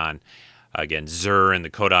going on. Again, Zur and the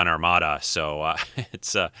Kodan Armada. So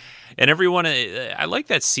it's and everyone. I like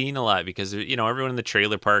that scene a lot because everyone in the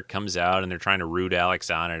trailer park comes out and they're trying to root Alex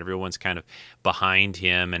on, and everyone's kind of behind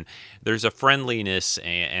him. And there's a friendliness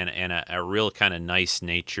and a real kind of nice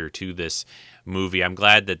nature to this movie. I'm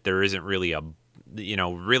glad that there isn't really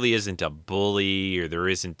isn't a bully, or there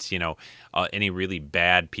isn't any really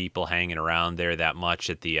bad people hanging around there that much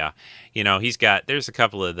at the there's a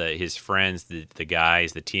couple of his friends, the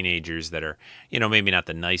guys, the teenagers that are maybe not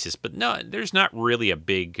the nicest, but no, there's not really a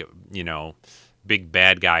big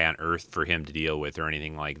bad guy on Earth for him to deal with or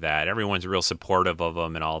anything like that. Everyone's real supportive of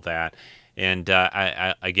him and all that. And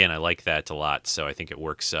I like that a lot. So I think it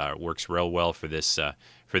works real well for this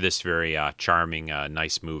very charming,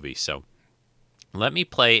 nice movie. So let me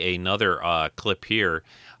play another clip here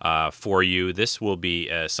for you. This will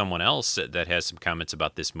be someone else that has some comments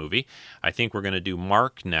about this movie. I think we're going to do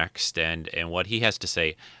Mark next and what he has to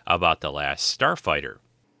say about The Last Starfighter.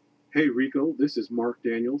 Hey Rico, this is Mark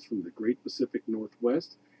Daniels from the Great Pacific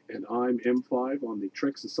Northwest, and I'm M5 on the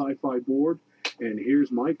Treks and Sci-Fi board, and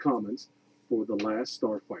here's my comments for The Last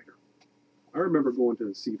Starfighter. I remember going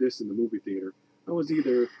to see this in the movie theater. I was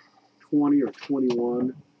either 20 or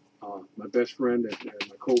 21. My best friend and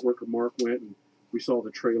my co-worker Mark went, and we saw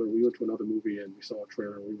the trailer. We went to another movie and we saw a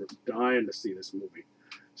trailer, and we were dying to see this movie.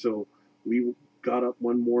 So we got up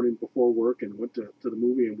one morning before work and went to the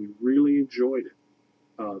movie, and we really enjoyed it.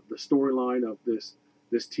 The storyline of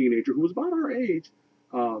this teenager who was about our age,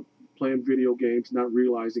 playing video games, not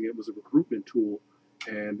realizing it was a recruitment tool,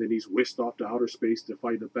 and then he's whisked off to outer space to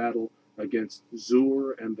fight a battle against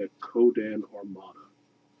Zur and the Kodan Armada.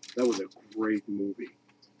 That was a great movie.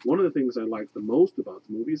 One of the things I liked the most about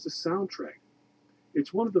the movie is the soundtrack.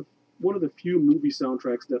 It's one of the few movie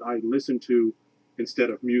soundtracks that I listen to instead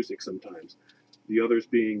of music sometimes. The others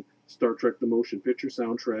being Star Trek: The Motion Picture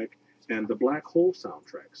soundtrack and the Black Hole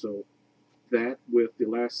soundtrack. So that with the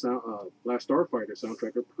Last Starfighter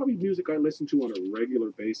soundtrack are probably music I listen to on a regular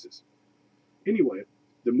basis. Anyway,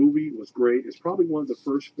 the movie was great. It's probably one of the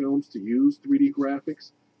first films to use 3D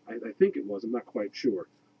graphics. I think it was. I'm not quite sure.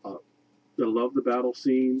 I love the battle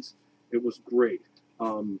scenes. It was great.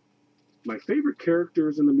 My favorite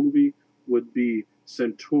characters in the movie would be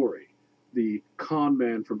Centauri, the con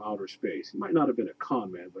man from outer space. He might not have been a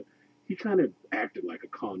con man, but he kind of acted like a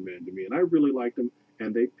con man to me, and I really liked him,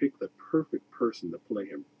 and they picked the perfect person to play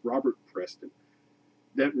him, Robert Preston.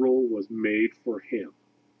 That role was made for him.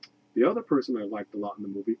 The other person I liked a lot in the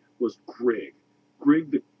movie was Greg.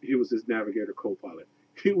 He was his navigator co-pilot.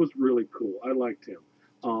 He was really cool. I liked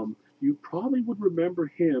him. You probably would remember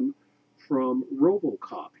him from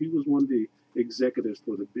RoboCop. He was one of the executives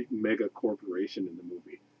for the big mega corporation in the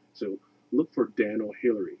movie. So look for Dan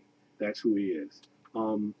O'Hillery. That's who he is.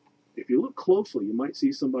 If you look closely, you might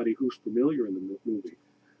see somebody who's familiar in the movie.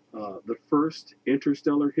 The first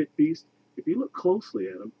interstellar hit beast, if you look closely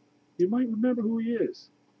at him, you might remember who he is.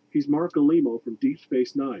 He's Mark Alimo from Deep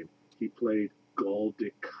Space Nine. He played Gul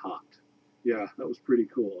Dukat. Yeah, that was pretty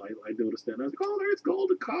cool. I noticed that, and I was like, oh, there's Gul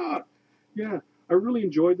Dukat. Yeah, I really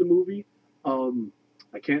enjoyed the movie.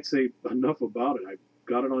 I can't say enough about it. I've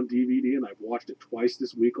got it on DVD, and I've watched it twice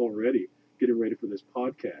this week already, getting ready for this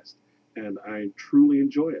podcast, and I truly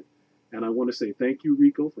enjoy it. And I want to say thank you,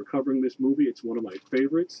 Rico, for covering this movie. It's one of my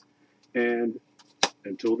favorites. And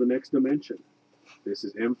until the next dimension, this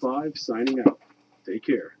is M5 signing out. Take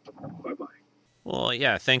care. Bye-bye. Well,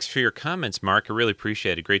 yeah, thanks for your comments, Mark. I really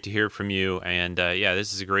appreciate it. Great to hear from you. And, yeah,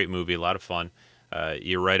 this is a great movie, a lot of fun.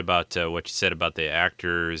 you're right about what you said about the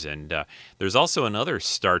actors, and there's also another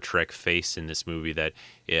Star Trek face in this movie that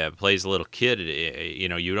plays a little kid.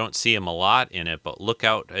 You don't see him a lot in it, but look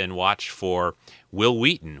out and watch for Wil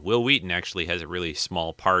Wheaton. Wil Wheaton actually has a really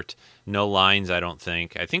small part, no lines, I don't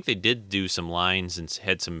think. I think they did do some lines and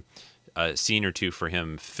had some scene or two for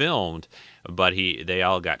him filmed, but they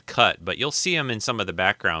all got cut. But you'll see him in some of the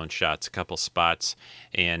background shots, a couple spots,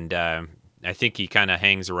 and I think he kind of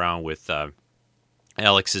hangs around with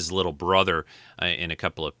Alex's little brother in a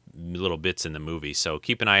couple of little bits in the movie. So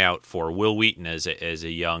keep an eye out for Wil Wheaton as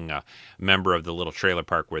a young member of the little trailer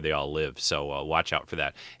park where they all live. So watch out for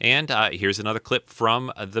that. And here's another clip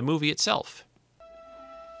from the movie itself.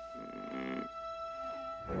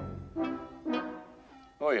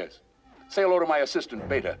 Oh, yes. Say hello to my assistant,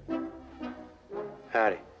 Beta.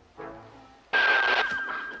 Howdy.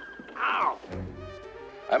 Ow!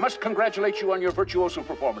 I must congratulate you on your virtuoso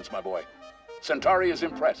performance, my boy. Centauri is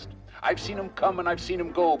impressed. I've seen him come and I've seen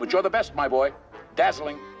him go, but you're the best, my boy.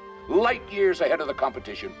 Dazzling. Light years ahead of the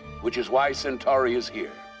competition, which is why Centauri is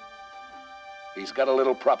here. He's got a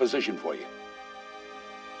little proposition for you.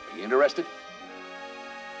 Are you interested?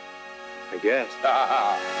 I guess.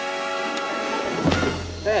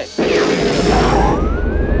 Hey.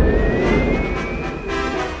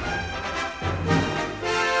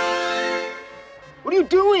 What are you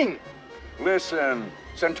doing? Listen,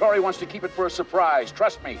 Centauri wants to keep it for a surprise.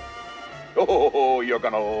 Trust me. Oh, you're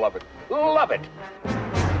gonna love it. Love it.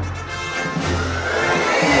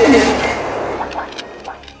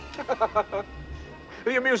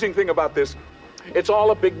 The amusing thing about this, it's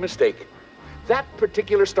all a big mistake. That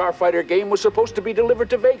particular Starfighter game was supposed to be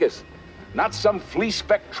delivered to Vegas, not some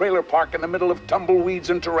flea-speck trailer park in the middle of tumbleweeds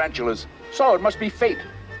and tarantulas. So it must be fate,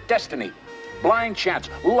 destiny, blind chance,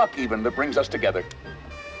 luck even that brings us together.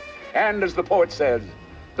 And as the poet says,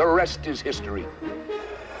 the rest is history.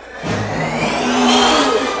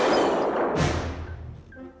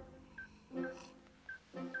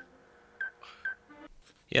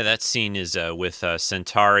 Yeah, that scene is with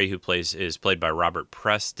Centauri, who is played by Robert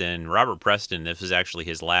Preston. Robert Preston, this was actually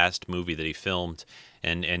his last movie that he filmed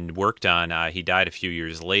and worked on. He died a few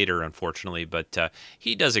years later, unfortunately, but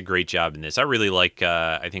he does a great job in this. I really like,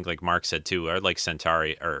 I think like Mark said too, I like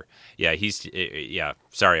Centauri,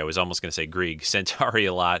 sorry, I was almost going to say Grieg, Centauri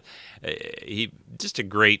a lot. He just a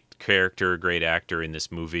great character, great actor in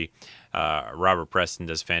this movie. Robert Preston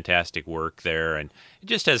does fantastic work there, and he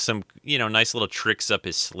just has some, nice little tricks up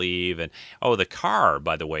his sleeve. And the car,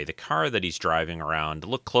 by the way, the car that he's driving around,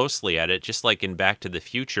 look closely at it, just like in Back to the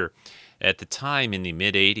Future. At the time, in the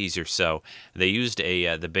mid-'80s or so, they used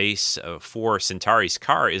the base for Centauri's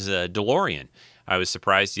car is a DeLorean. I was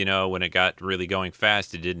surprised, when it got really going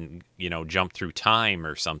fast, it didn't, jump through time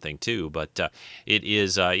or something too. But it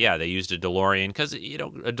is, they used a DeLorean because, a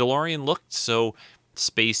DeLorean looked so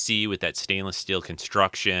spacey with that stainless steel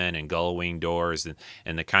construction and gull wing doors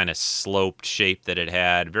and the kind of sloped shape that it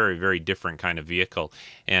had. Very, very different kind of vehicle,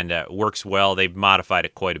 and works well. They've modified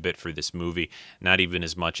it quite a bit for this movie, not even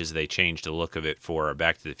as much as they changed the look of it for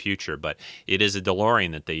Back to the Future, but it is a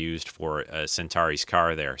DeLorean that they used for Centauri's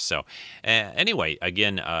car there. So anyway,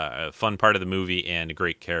 again, a fun part of the movie and a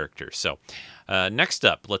great character. So next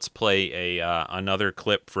up, let's play another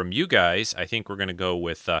clip from you guys. I think we're going to go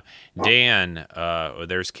with Dan.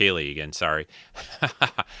 There's Kaylee again, sorry.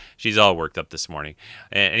 She's all worked up this morning.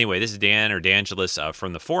 Anyway, this is Dan or D'Angelis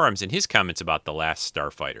from the forums and his comments about The Last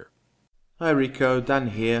Starfighter. Hi Rico, Dan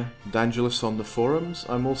here, D'Angelis on the forums.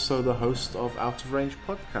 I'm also the host of Out of Range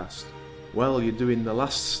podcast. Well, you're doing The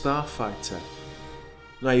Last Starfighter.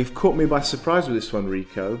 Now, you've caught me by surprise with this one,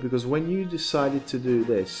 Rico, because when you decided to do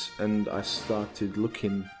this and I started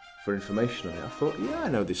looking for information on it, I thought, yeah, I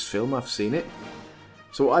know this film, I've seen it.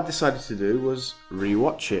 So what I decided to do was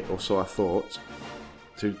rewatch it, or so I thought,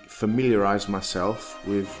 to familiarise myself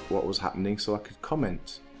with what was happening so I could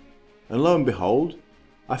comment. And lo and behold,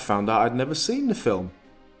 I found out I'd never seen the film.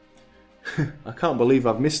 I can't believe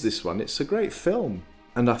I've missed this one. It's a great film.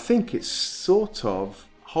 And I think it sort of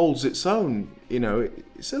holds its own.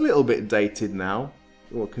 It's a little bit dated now,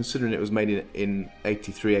 well, considering it was made in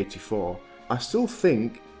 83, 84. I still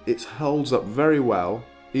think it holds up very well,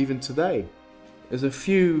 even today. There's a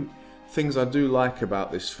few things I do like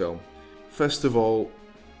about this film. First of all,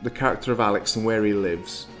 the character of Alex and where he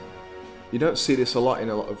lives. You don't see this a lot in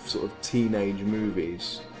a lot of sort of teenage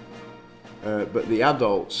movies, but the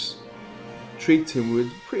adults treat him with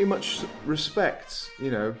pretty much respect,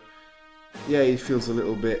 Yeah, he feels a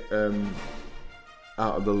little bit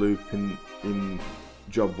out of the loop in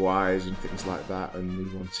job-wise and things like that, and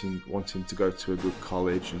they want him to go to a good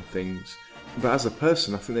college and things. But as a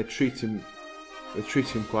person, I think they treat him They treat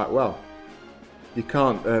him quite well. You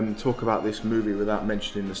can't talk about this movie without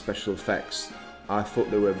mentioning the special effects. I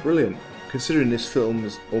thought they were brilliant, considering this film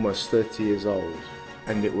is almost 30 years old,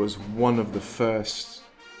 and it was one of the first,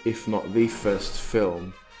 if not the first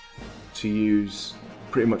film to use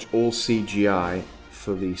pretty much all CGI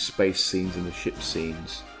for the space scenes and the ship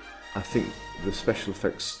scenes. I think the special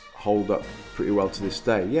effects hold up pretty well to this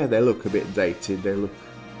day. Yeah, they look a bit dated, they look,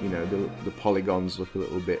 you know, the polygons look a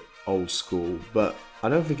little bit old school, but I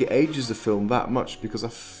don't think it ages the film that much because I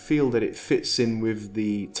feel that it fits in with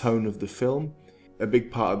the tone of the film. A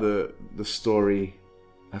big part of the story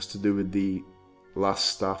has to do with the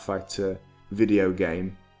Last Starfighter video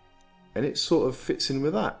game, and it sort of fits in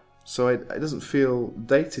with that. So it doesn't feel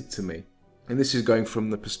dated to me. And this is going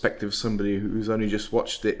from the perspective of somebody who's only just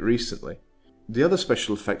watched it recently. The other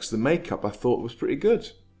special effects, the makeup, I thought was pretty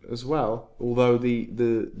good as well. Although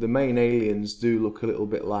the main aliens do look a little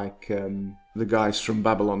bit like the guys from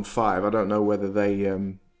Babylon 5. I don't know whether they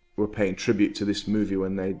were paying tribute to this movie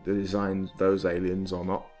when they designed those aliens or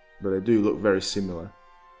not, but they do look very similar.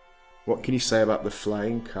 What can you say about the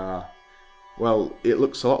flying car? Well, it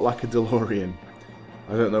looks a lot like a DeLorean.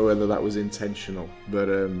 I don't know whether that was intentional, but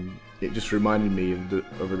it just reminded me of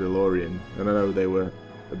a DeLorean, and I know they were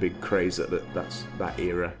a big craze at that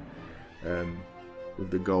era,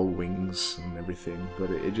 with the gull wings and everything, but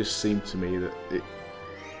it just seemed to me that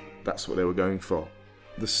that's what they were going for.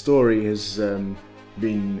 The story has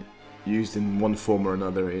been used in one form or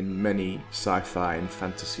another in many sci-fi and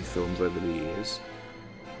fantasy films over the years,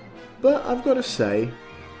 but I've got to say,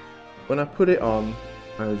 when I put it on,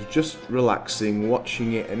 I was just relaxing,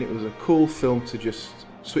 watching it, and it was a cool film to just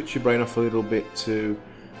switch your brain off a little bit to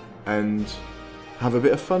and have a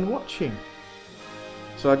bit of fun watching.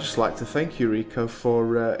 So I'd just like to thank you, Rico,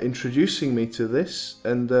 for introducing me to this,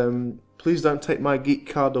 and please don't take my geek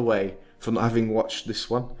card away for not having watched this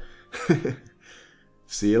one.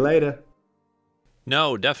 See you later.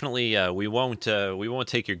 No, definitely we won't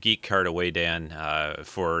take your geek card away, Dan,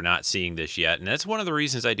 for not seeing this yet. And that's one of the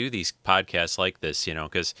reasons I do these podcasts like this, you know,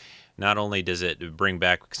 because not only does it bring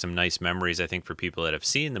back some nice memories, I think, for people that have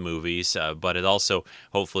seen the movies, but it also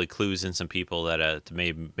hopefully clues in some people that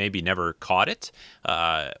maybe never caught it,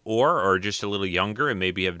 or just a little younger and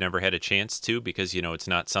maybe have never had a chance to, because, you know, it's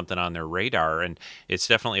not something on their radar. And it's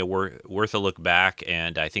definitely worth a look back.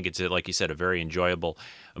 And I think it's, like you said, a very enjoyable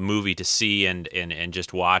movie to see and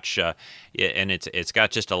just watch. And it's got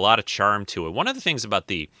just a lot of charm to it. One of the things about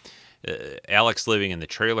the Alex living in the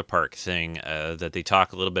trailer park thing that they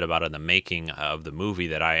talk a little bit about in the making of the movie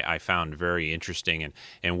that I found very interesting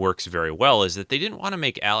and works very well is that they didn't want to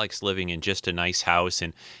make Alex living in just a nice house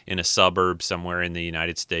in a suburb somewhere in the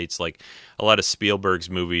United States like a lot of Spielberg's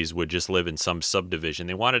movies would just live in some subdivision.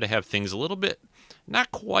 They wanted to have things a little bit not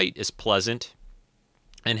quite as pleasant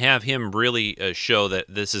and have him really show that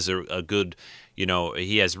this is a good, you know,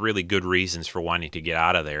 he has really good reasons for wanting to get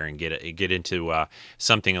out of there and get into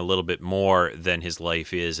something a little bit more than his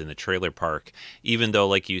life is in the trailer park. Even though,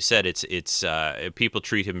 like you said, it's people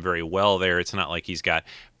treat him very well there. It's not like he's got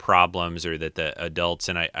problems or that the adults,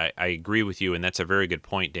 and I agree with you, and that's a very good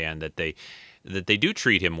point, Dan, that they do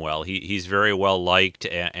treat him well. He's very well liked,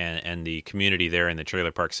 and the community there in the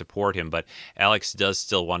trailer park support him. But Alex does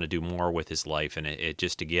still want to do more with his life, and it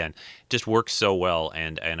just works so well,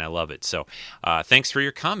 and I love it. So thanks for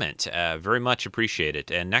your comment. Very much appreciate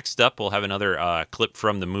it. And next up, we'll have another clip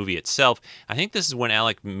from the movie itself. I think this is when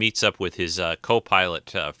Alec meets up with his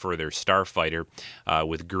co-pilot for their Starfighter,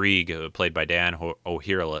 with Grieg, played by Dan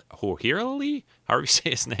O'Herlihy? However you say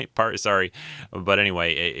his name, sorry. But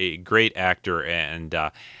anyway, a great actor, and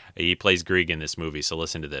he plays Grieg in this movie, so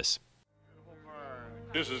listen to this.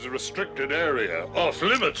 This is a restricted area, off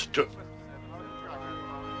limits to...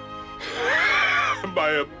 My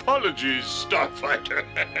apologies, Starfighter.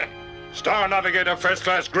 Star Navigator First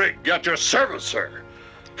Class Grieg, at your service, sir.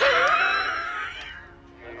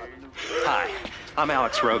 Hi, I'm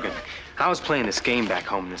Alex Rogan. I was playing this game back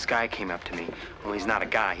home, and this guy came up to me. Well, he's not a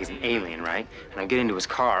guy, he's an alien, right? And I get into his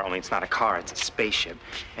car, only it's not a car, it's a spaceship.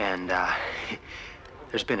 And,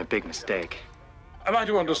 there's been a big mistake. Am I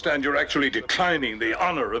to understand you're actually declining the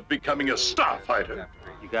honor of becoming a starfighter?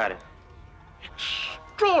 You got it.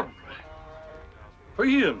 Extraordinary. For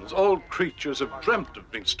eons, all creatures have dreamt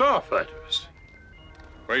of being starfighters.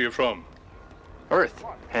 Where are you from? Earth.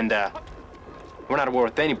 And, we're not at war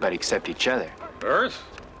with anybody except each other. Earth?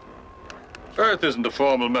 Earth isn't a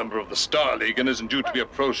formal member of the Star League and isn't due to be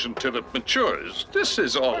approached until it matures. This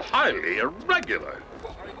is all highly irregular.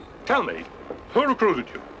 Tell me, who recruited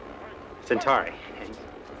you? Centauri. And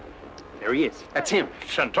there he is. That's him.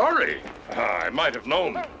 Centauri? I might have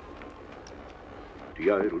known.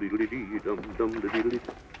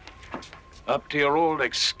 Up to your old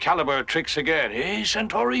Excalibur tricks again, eh,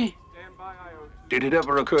 Centauri? Did it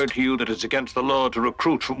ever occur to you that it's against the law to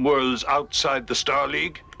recruit from worlds outside the Star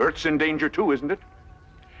League? Earth's in danger too, isn't it?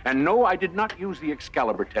 And no, I did not use the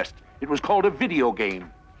Excalibur test. It was called a video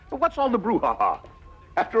game. But what's all the brouhaha?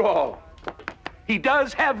 After all, he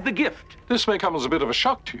does have the gift. This may come as a bit of a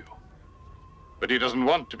shock to you. But he doesn't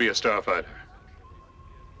want to be a starfighter.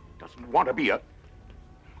 Doesn't want to be a...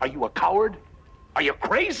 Are you a coward? Are you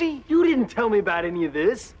crazy? You didn't tell me about any of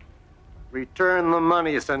this. Return the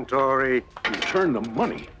money, Centauri. Return the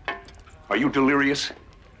money? Are you delirious?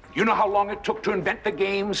 You know how long it took to invent the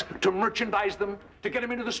games, to merchandise them, to get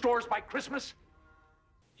them into the stores by Christmas?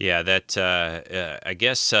 Yeah, that, I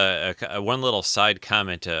guess, one little side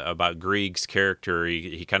comment about Grieg's character.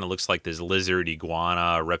 He kind of looks like this lizard,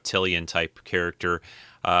 iguana, reptilian type character.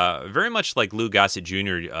 Very much like Lou Gossett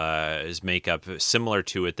Jr.'s makeup, similar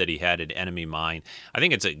to it that he had at Enemy Mine. I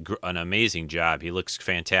think it's an amazing job. He looks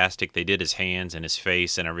fantastic. They did his hands and his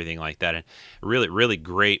face and everything like that. And really, really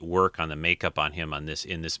great work on the makeup on him in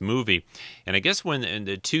this movie. And I guess when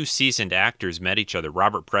the two seasoned actors met each other,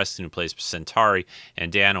 Robert Preston, who plays Centauri,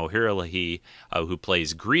 and Dan O'Herlihy, who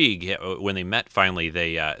plays Grieg, when they met finally,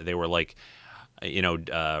 they were like,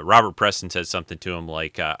 Robert Preston said something to him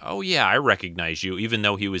like, oh, yeah, I recognize you, even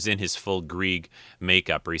though he was in his full Grieg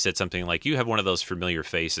makeup. Or he said something like, you have one of those familiar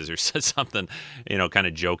faces, or said something, kind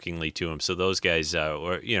of jokingly to him. So those guys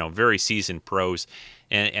were, very seasoned pros.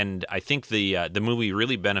 And I think the movie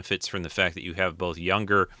really benefits from the fact that you have both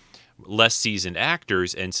younger, less seasoned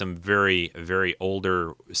actors and some very, very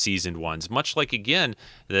older seasoned ones, much like, again,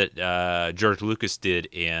 that George Lucas did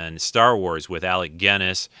in Star Wars with Alec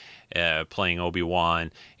Guinness playing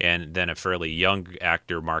Obi-Wan, and then a fairly young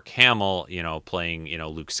actor, Mark Hamill, playing,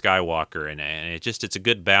 Luke Skywalker, and it's a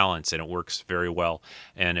good balance, and it works very well,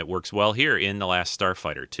 and it works well here in The Last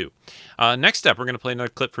Starfighter too. Next up, we're going to play another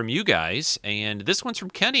clip from you guys, and this one's from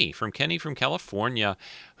Kenny from California,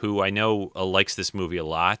 who I know likes this movie a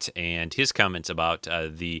lot, and his comments about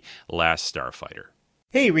The Last Starfighter.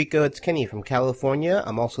 Hey Rico, it's Kenny from California.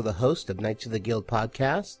 I'm also the host of Knights of the Guild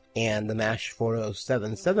podcast and the MASH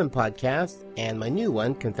 4077 podcast and my new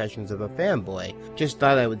one, Confessions of a Fanboy. Just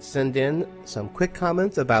thought I would send in some quick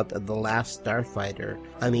comments about The Last Starfighter.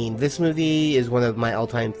 I mean, this movie is one of my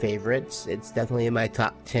all-time favorites. It's definitely in my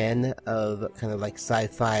top 10 of kind of like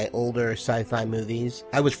older sci-fi movies.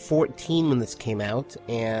 I was 14 when this came out,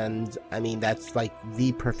 and I mean, that's like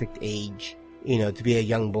the perfect age, to be a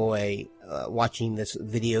young boy watching this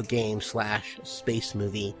video game / space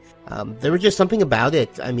movie. There was just something about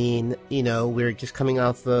it. I mean, we were just coming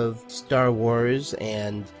off of Star Wars,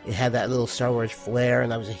 and it had that little Star Wars flair,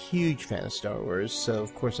 and I was a huge fan of Star Wars, so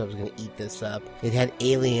of course I was going to eat this up. It had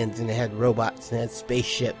aliens, and it had robots, and it had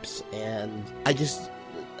spaceships, and I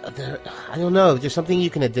don't know, there's something you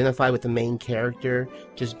can identify with the main character,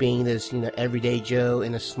 just being this, everyday Joe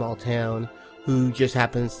in a small town who just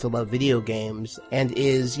happens to love video games and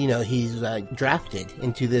is, he's drafted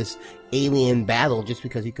into this alien battle just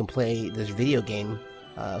because he can play this video game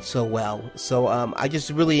so well. So I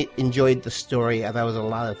just really enjoyed the story. I thought it was a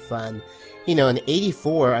lot of fun. In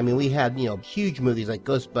 84, I mean, we had, huge movies like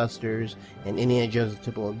Ghostbusters and Indiana Jones and the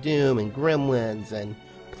Temple of Doom and Gremlins and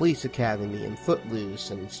Police Academy and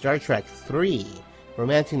Footloose and Star Trek 3.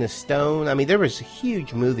 Romancing the Stone. I mean, there was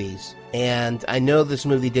huge movies, and I know this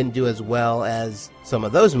movie didn't do as well as some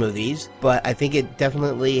of those movies, but I think it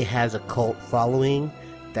definitely has a cult following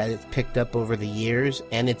that it's picked up over the years,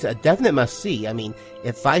 and it's a definite must-see. I mean,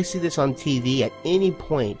 if I see this on TV at any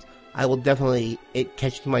point, I will definitely, it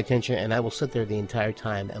catches my attention, and I will sit there the entire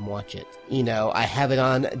time and watch it. I have it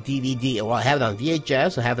on DVD, well, I have it on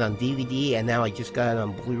VHS, I have it on DVD, and now I just got it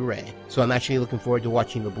on Blu-ray. So I'm actually looking forward to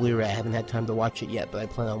watching the Blu-ray. I haven't had time to watch it yet, but I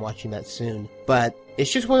plan on watching that soon. But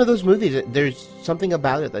it's just one of those movies that there's something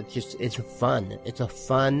about it that just, it's fun. It's a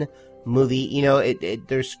fun movie.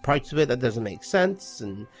 There's parts of it that doesn't make sense,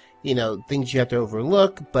 and things you have to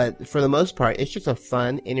overlook, but for the most part, it's just a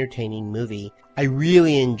fun, entertaining movie. I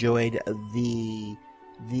really enjoyed the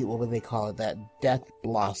what would they call it, that Death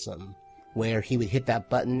Blossom, where he would hit that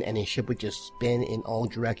button and his ship would just spin in all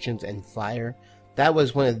directions and fire. That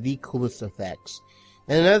was one of the coolest effects.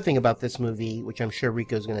 And another thing about this movie, which I'm sure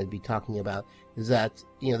Rico's going to be talking about, is that,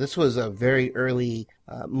 this was a very early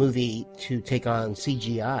movie to take on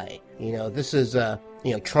CGI. This is,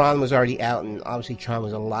 Tron was already out, and obviously Tron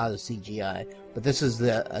was a lot of CGI. But this is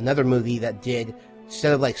another movie that did,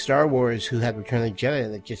 instead of like Star Wars, who had Return of the Jedi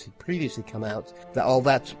that just had previously come out, all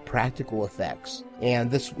that's practical effects. And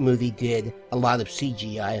this movie did a lot of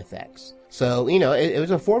CGI effects. So, it was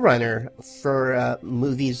a forerunner for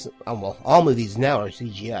movies. Well, all movies now are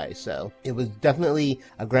CGI. So it was definitely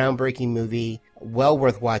a groundbreaking movie. Well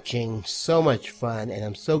worth watching. So much fun. And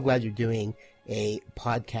I'm so glad you're doing a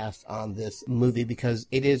podcast on this movie because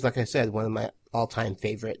it is, like I said, one of my all-time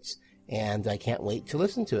favorites. And I can't wait to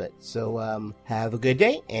listen to it. So have a good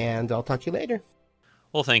day, and I'll talk to you later.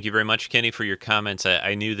 Well, thank you very much, Kenny, for your comments.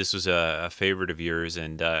 I knew this was a favorite of yours,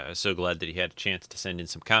 and I'm so glad that he had a chance to send in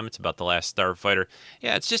some comments about The Last Starfighter.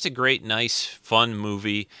 Yeah, it's just a great, nice, fun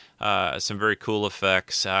movie. Some very cool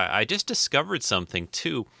effects. I just discovered something,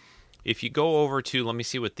 too. If you go over to, let me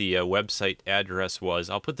see what the website address was.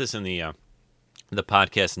 I'll put this in the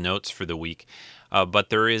podcast notes for the week. But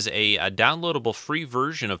there is a downloadable free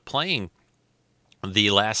version of playing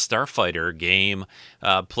The Last Starfighter game,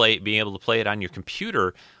 being able to play it on your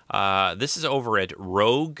computer. This is over at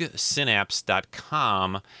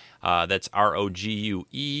roguesynapse.com. That's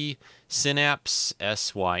ROGUE Synapse,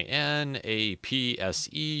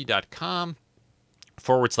 SYNAPSE.com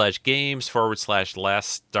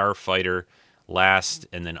 /games/Last Starfighter. Last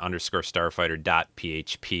and then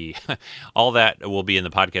 _starfighter.php. All that will be in the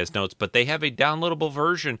podcast notes, but they have a downloadable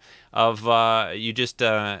version of you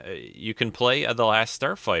can play The Last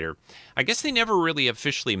Starfighter. I guess they never really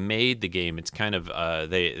officially made the game. It's kind of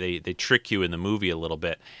they trick you in the movie a little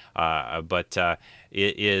bit, but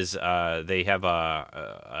it is they have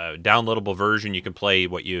a downloadable version. You can play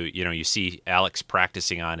what you see Alex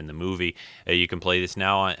practicing on in the movie. You can play this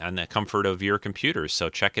now on the comfort of your computer. So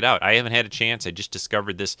check it out. I haven't had a chance. I just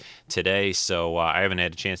discovered this today, so I haven't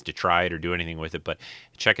had a chance to try it or do anything with it. But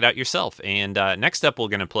check it out yourself. And next up, we're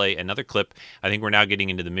going to play another clip. I think we're now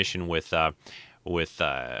getting into the mission with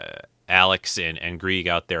Alex and Grieg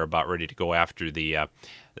out there about ready to go after the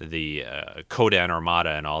Kodan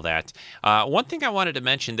Armada and all that. One thing I wanted to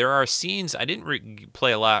mention, there are scenes, I didn't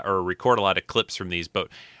play a lot or record a lot of clips from these, but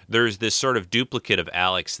there's this sort of duplicate of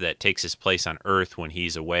Alex that takes his place on Earth when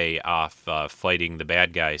he's away off fighting the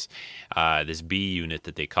bad guys, this B unit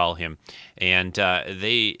that they call him. And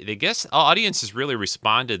they guess audiences really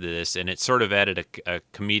responded to this, and it sort of added a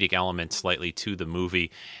comedic element slightly to the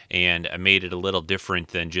movie and made it a little different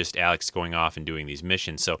than just Alex going off and doing these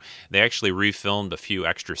missions. So they actually refilmed a few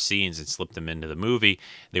extra scenes and slipped them into the movie.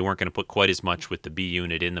 They weren't going to put quite as much with the B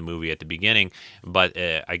unit in the movie at the beginning, but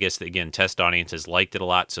I guess, again, test audiences liked it a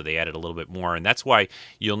lot, so they added a little bit more. And that's why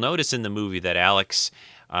you'll notice in the movie that Alex,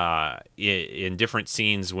 in different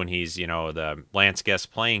scenes when he's, the Lance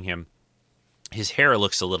Guest playing him, his hair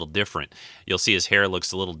looks a little different. You'll see his hair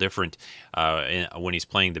looks a little different when he's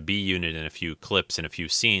playing the B unit in a few clips and a few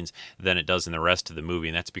scenes than it does in the rest of the movie.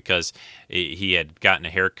 And that's because he had gotten a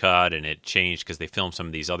haircut and it changed because they filmed some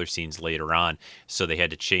of these other scenes later on. So they had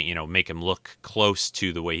to change, make him look close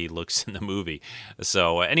to the way he looks in the movie.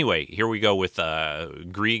 So anyway, here we go with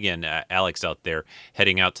Grieg and Alex out there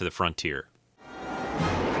heading out to the frontier.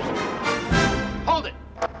 Hold it!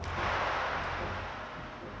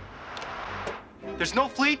 There's no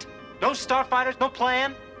fleet, no starfighters, no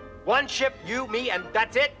plan. One ship, you, me, and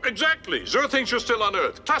that's it? Exactly. Xur thinks you're still on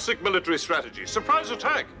Earth. Classic military strategy. Surprise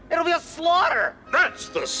attack. It'll be a slaughter. That's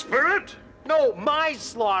the spirit. No, my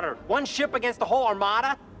slaughter. One ship against the whole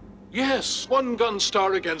armada? Yes, one gun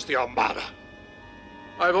star against the armada.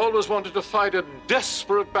 I've always wanted to fight a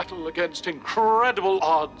desperate battle against incredible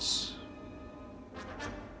odds.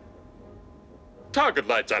 Target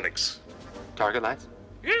lights, Alex. Target lights?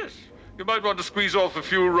 Yes. You might want to squeeze off a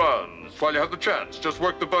few runs while you have the chance. Just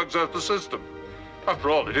work the bugs out the system.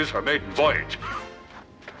 After all, it is her maiden voyage.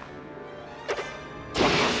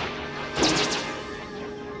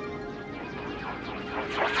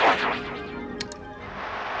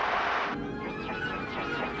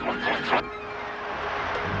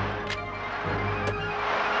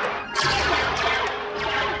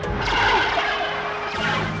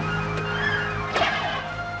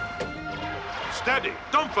 Steady.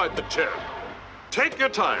 Don't fight the chair. Take your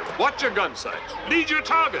time. Watch your gun sights. Lead your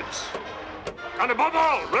targets. And above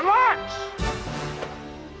all, relax.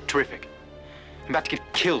 Terrific. I'm about to get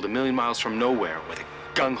killed a million miles from nowhere with a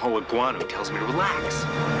gung-ho iguana who tells me to relax.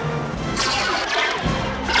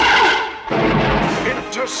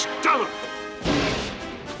 Interstellar.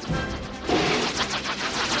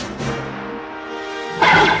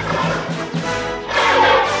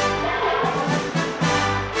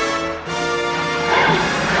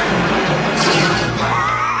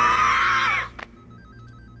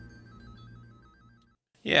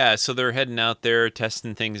 Yeah, so they're heading out there,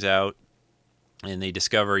 testing things out, and they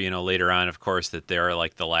discover, later on, of course, that they're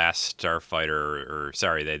like the last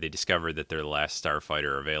starfighter, they discover that they're the last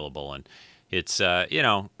starfighter available, and it's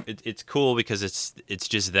it's cool because it's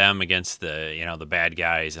just them against the the bad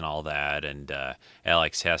guys and all that, and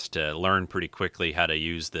Alex has to learn pretty quickly how to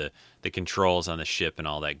use the controls on the ship and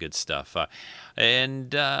all that good stuff.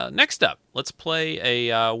 And next up, let's play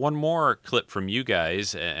a one more clip from you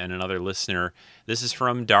guys and another listener. This is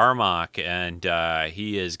from Darmok, and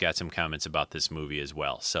he has got some comments about this movie as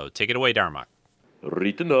well. So take it away, Darmok.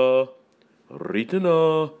 Ritana.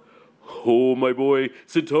 Oh, my boy,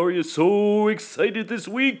 Centauri is so excited this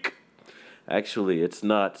week. Actually, it's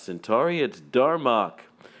not Centauri, it's Darmok.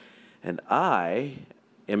 And I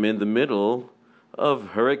am in the middle of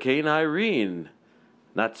Hurricane Irene.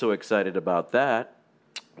 Not so excited about that,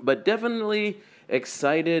 but definitely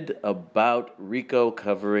excited about Rico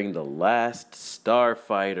covering The Last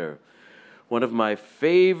Starfighter, one of my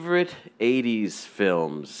favorite 80s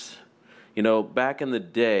films. Back in the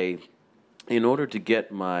day, in order to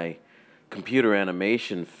get my computer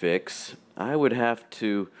animation fix, I would have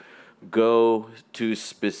to go to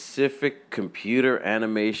specific computer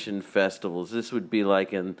animation festivals. This would be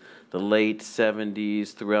like in the late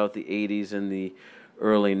 70s, throughout the 80s and the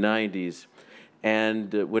early 90s.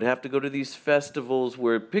 And would have to go to these festivals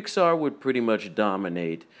where Pixar would pretty much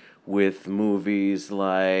dominate with movies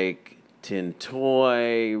like Tin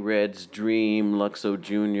Toy, Red's Dream, Luxo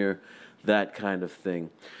Jr., that kind of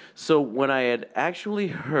thing. So when I had actually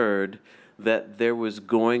heard that there was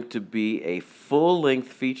going to be a full-length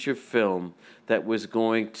feature film that was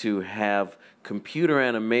going to have computer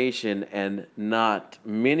animation and not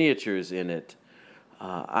miniatures in it,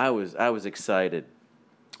 I was excited.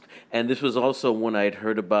 And this was also when I had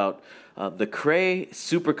heard about the Cray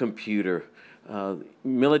supercomputer,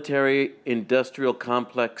 military industrial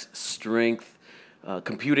complex strength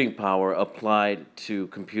computing power applied to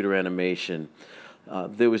computer animation.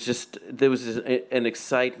 There was an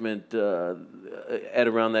excitement at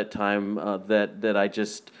around that time that I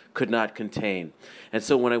just could not contain. And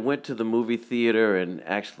so when I went to the movie theater and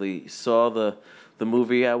actually saw the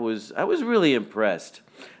movie, I was really impressed.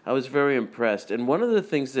 I was very impressed. And one of the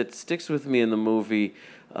things that sticks with me in the movie,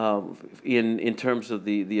 in terms of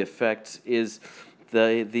the effects, is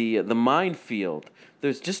the minefield.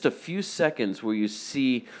 There's just a few seconds where you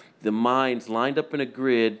see the mines lined up in a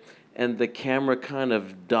grid, and the camera kind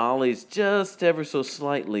of dollies just ever so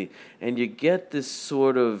slightly, and you get this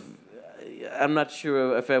sort of, I'm not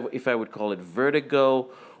sure if I would call it vertigo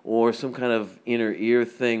or some kind of inner ear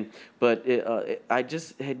thing, but I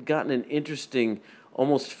just had gotten an interesting,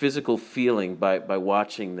 almost physical feeling by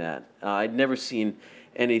watching that. I'd never seen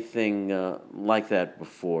anything like that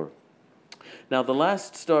before. Now, The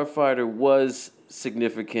Last Starfighter was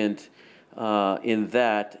significant in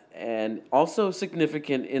that, and also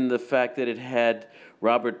significant in the fact that it had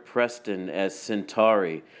Robert Preston as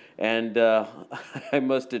Centauri. And I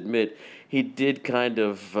must admit, he did kind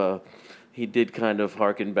of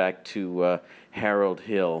harken back to Harold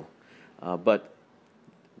Hill. But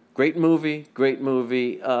great movie.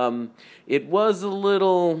 It was a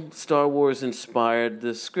little Star Wars inspired.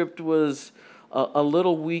 The script was a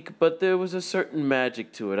little weak, but there was a certain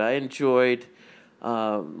magic to it. I enjoyed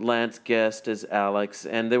Lance Guest as Alex,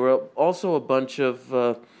 and there were also a bunch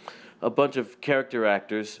of character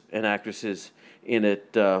actors and actresses in it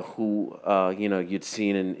who you'd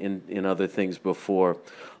seen in other things before.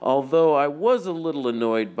 Although I was a little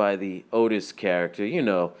annoyed by the Otis character.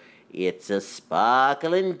 It's a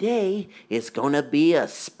sparkling day. It's gonna be a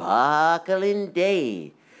sparkling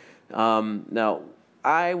day. Now,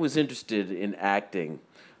 I was interested in acting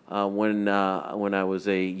when I was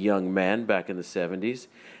a young man back in the 70s.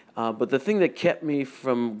 But the thing that kept me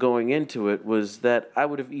from going into it was that I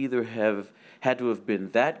would have either had to have been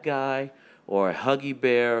that guy, or a Huggy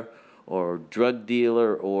Bear, or drug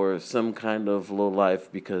dealer, or some kind of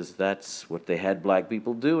lowlife, because that's what they had black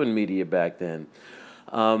people do in media back then.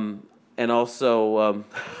 And also,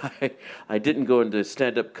 I didn't go into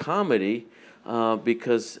stand-up comedy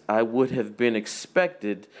because I would have been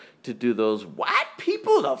expected to do those white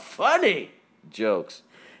people are funny jokes.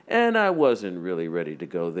 And I wasn't really ready to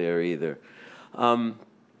go there either.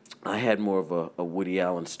 I had more of a Woody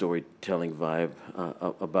Allen storytelling vibe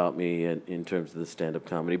about me in terms of the stand-up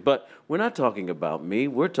comedy. But we're not talking about me.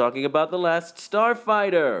 We're talking about The Last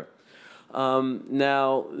Starfighter.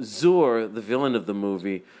 Now, Zur, the villain of the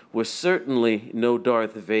movie, was certainly no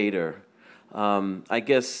Darth Vader. I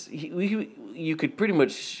guess you could pretty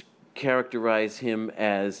much characterize him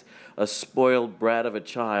as a spoiled brat of a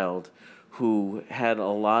child who had a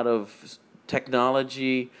lot of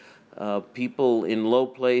technology, people in low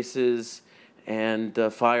places, and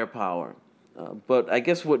firepower. But I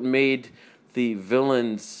guess what made the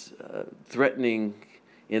villains threatening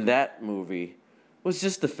in that movie was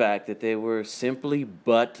just the fact that they were simply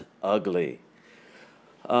butt ugly.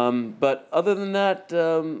 But other than that,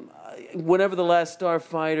 whenever The Last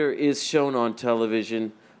Starfighter is shown on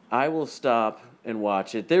television, I will stop and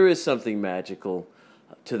watch it. There is something magical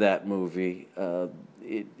to that movie.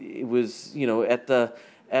 It was, you know, at the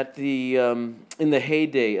in the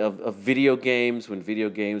heyday of video games, when video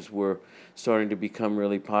games were starting to become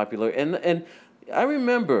really popular. And I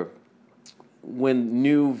remember when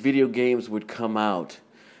new video games would come out,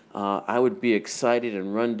 I would be excited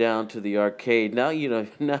and run down to the arcade. Now, you know,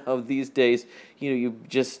 now these days, you know, you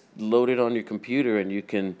just load it on your computer and you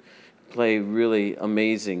can play really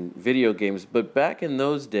amazing video games. But back in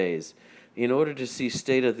those days, in order to see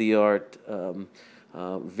state-of-the-art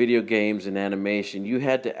video games and animation, you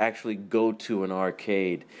had to actually go to an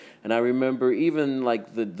arcade. And I remember even like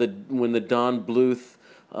when the Don Bluth,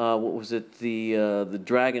 what was it, the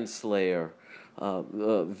Dragon Slayer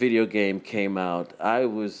video game came out, I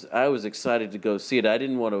was excited to go see it. I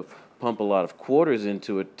didn't want to pump a lot of quarters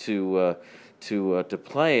into it to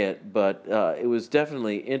play it, but it was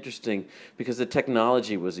definitely interesting because the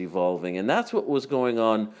technology was evolving, and that's what was going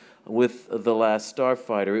on with The Last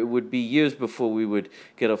Starfighter. It would be years before we would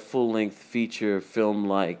get a full-length feature film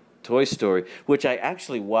like Toy Story, which I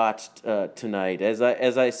actually watched tonight,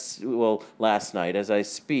 last night as I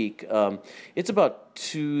speak. It's about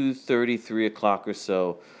 2:30, 3 o'clock or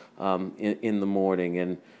so in the morning,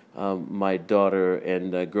 and my daughter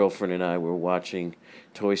and girlfriend and I were watching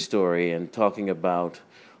Toy Story and talking about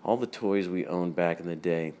all the toys we owned back in the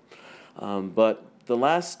day. But The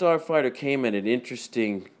Last Starfighter came at an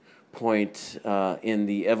interesting point in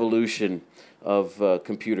the evolution of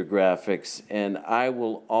computer graphics, and I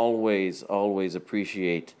will always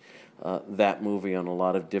appreciate that movie on a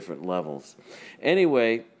lot of different levels.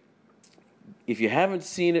 Anyway, if you haven't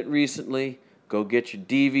seen it recently, go get your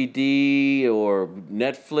DVD or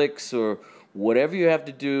Netflix or whatever you have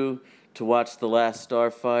to do to watch The Last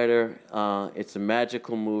Starfighter. It's a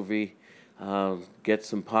magical movie. Get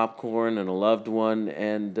some popcorn and a loved one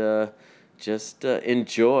and just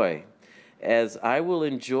enjoy. As I will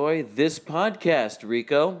enjoy this podcast,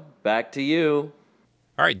 Rico. Back to you.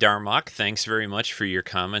 All right, Darmok, thanks very much for your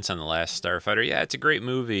comments on The Last Starfighter. Yeah, it's a great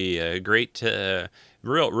movie, great, real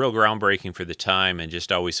groundbreaking for the time, and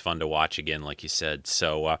just always fun to watch again, like you said.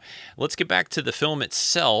 So let's get back to the film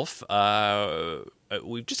itself.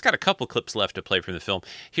 We've just got a couple clips left to play from the film.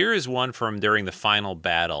 Here is one from during the final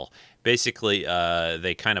battle. Basically,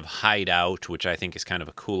 they kind of hide out, which I think is kind of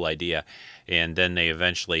a cool idea, and then they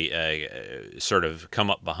eventually sort of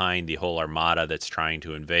come up behind the whole armada that's trying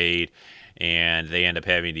to invade, and they end up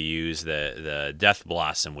having to use the Death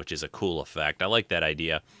Blossom, which is a cool effect. I like that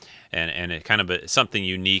idea, and it kind of something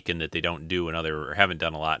unique in that they don't do or haven't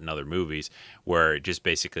done a lot in other movies, where just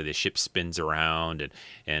basically the ship spins around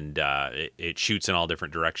and it shoots in all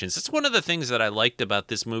different directions. It's one of the things that I liked about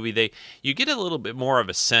this movie. You get a little bit more of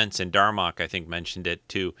a sense, and Darmok I think mentioned it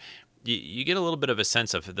too. You get a little bit of a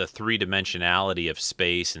sense of the three-dimensionality of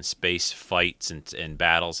space and space fights and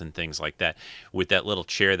battles and things like that, with that little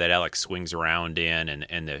chair that Alex swings around in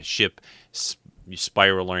and the ship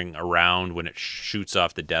spiraling around when it shoots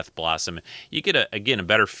off the Death Blossom. You get a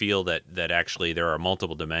better feel that actually there are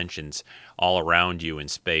multiple dimensions all around you in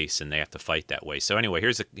space, and they have to fight that way. So anyway,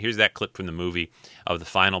 here's that clip from the movie of the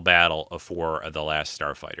final battle for The Last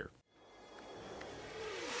Starfighter.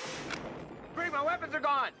 Greg, my weapons are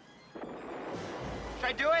gone. Should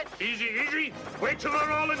I do it? Easy, easy. Wait till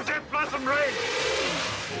they're all in Death Blossom range.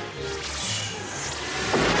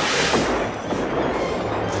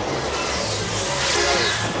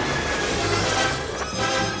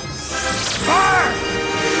 Fire!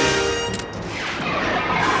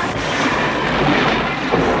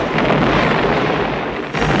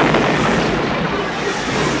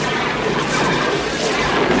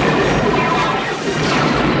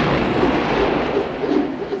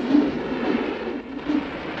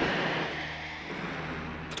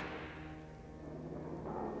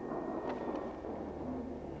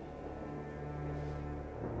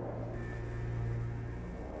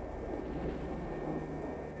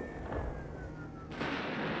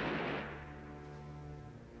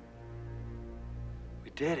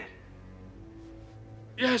 Did it.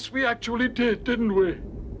 Yes, we actually did, didn't we?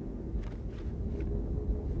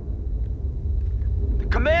 The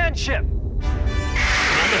command ship!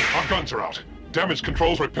 Commander, our guns are out. Damage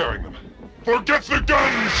control's repairing them. Forget the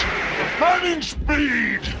guns! Burning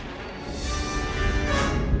speed!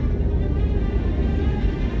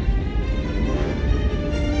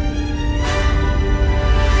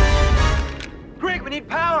 Greg, we need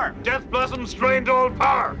power! Death Blossom's drained all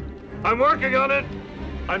power. I'm working on it.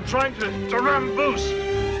 I'm trying to ram boost.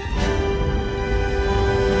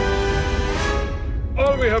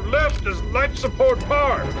 All we have left is life support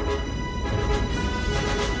power.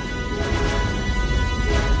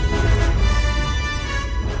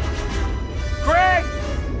 Greg!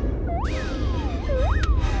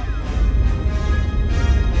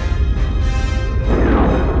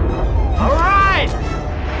 All right!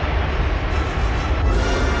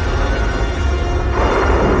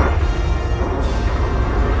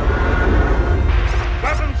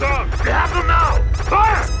 Weapons on! We have them now!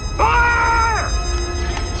 Fire! Fire!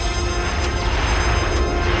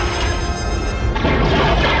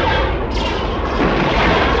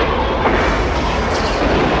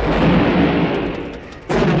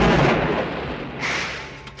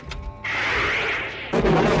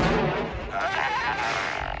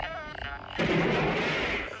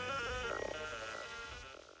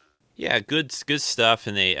 Yeah, good stuff,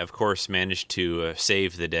 and they, of course, managed to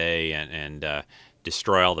save the day and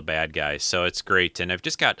destroy all the bad guys, so it's great. And I've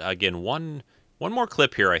just got, again, one more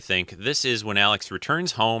clip here, I think. This is when Alex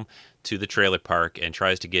returns home to the trailer park and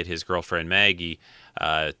tries to get his girlfriend Maggie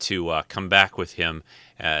to come back with him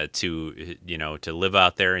to live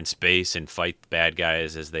out there in space and fight the bad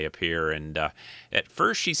guys as they appear. And at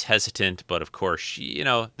first she's hesitant, but of course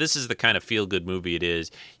this is the kind of feel-good movie it is.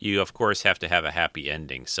 You of course have to have a happy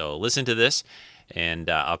ending. So listen to this, and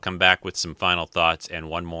I'll come back with some final thoughts and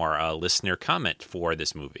one more listener comment for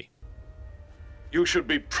this movie. You should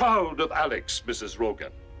be proud of Alex, Mrs.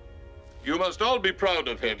 Rogan. You must all be proud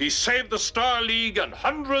of him. He saved the Star League and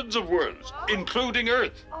hundreds of worlds, including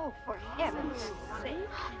Earth. Oh, for heaven's sake.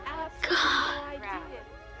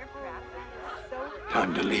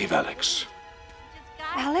 Time to leave, Alex.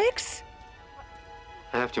 Alex?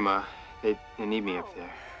 I have to, Ma. They need me up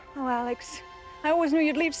there. Oh, Alex. I always knew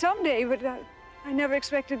you'd leave someday, but I never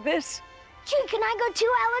expected this. Gee, can I go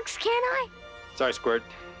too, Alex? Can I? Sorry, Squirt.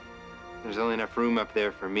 There's only enough room up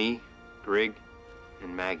there for me, Grig,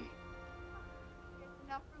 and Maggie.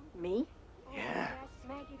 Me? Yeah.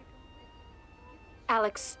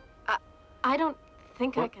 Alex, I don't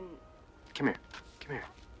think What? I can... Come here. Come here.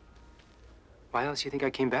 Why else do you think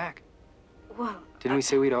I came back? Well... Didn't we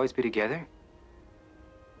say we'd always be together?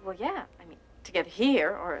 Well, yeah. I mean, together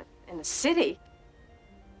here or in the city.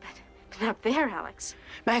 But not there, Alex.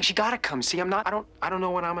 Mags, you gotta come. See, I don't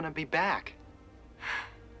know when I'm gonna be back.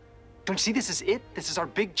 Don't you see, this is it? This is our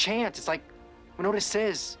big chance. It's like when Otis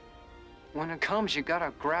says, when it comes, you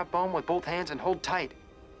gotta grab on with both hands and hold tight.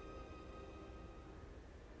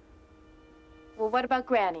 Well, what about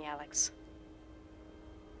Granny, Alex?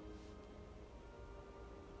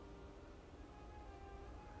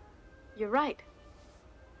 You're right.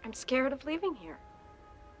 I'm scared of leaving here.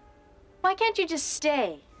 Why can't you just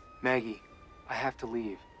stay? Maggie, I have to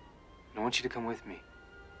leave. And I want you to come with me.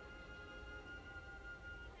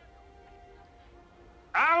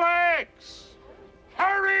 Alex!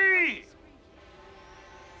 Hurry!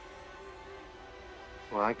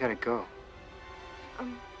 Well, I gotta go.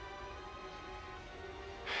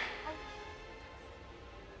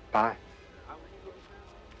 Bye.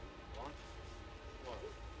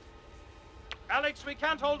 Alex, we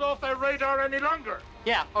can't hold off their radar any longer.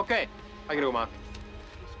 Yeah, okay. I gotta go, Mom.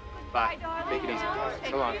 Bye. Take it easy.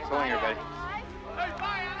 So long, everybody.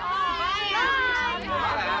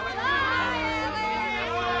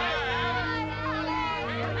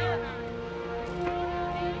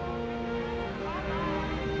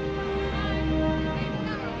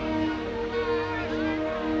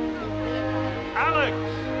 Alex!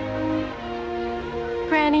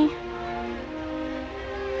 Granny?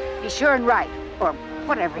 Be sure and write, or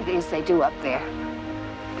whatever it is they do up there.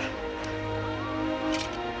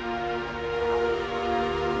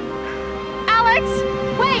 Alex!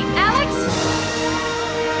 Wait, Alex!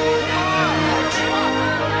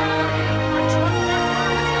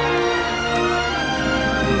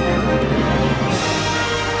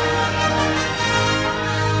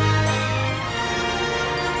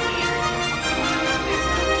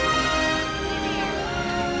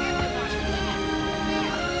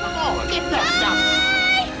 Get that stuff.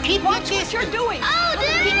 Keep your distance. What you're doing? Oh,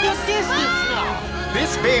 Daddy! Keep your distance now.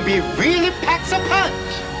 This baby really packs a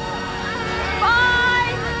punch.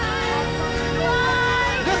 Bye!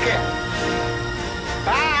 Look at.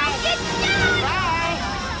 Bye. Get down! Bye.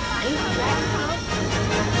 Ain't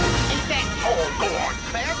that? Oh, go on,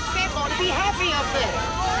 man. They're going to be happy up there.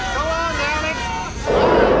 So long, Alex.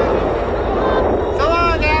 So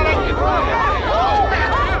long, Alex.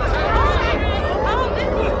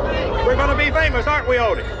 We're gonna be famous, aren't we,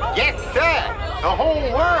 Otis? Yes, sir. The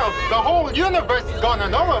whole world, the whole universe is gonna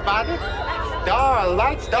know about it. Star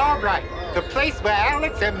light, star bright. The place where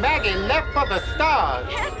Alex and Maggie left for the stars.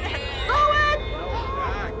 Louis!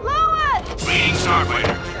 Louis! Greetings,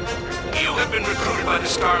 Starfighter. You have been recruited by the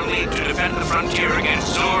Star League to defend the frontier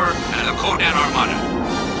against Zor and the Kodan Armada.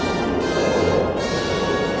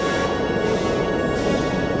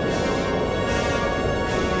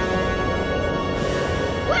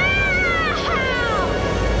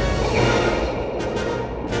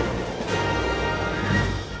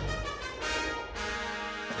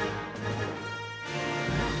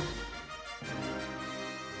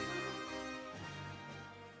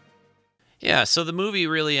 Yeah, so the movie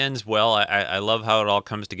really ends well. I love how it all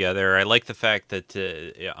comes together. I like the fact that,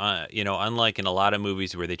 unlike in a lot of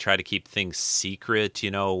movies where they try to keep things secret,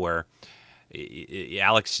 where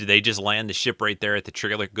Alex, they just land the ship right there at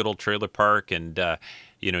the good old trailer park, and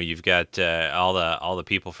you've got all the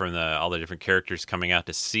people from all the different characters coming out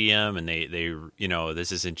to see him, and they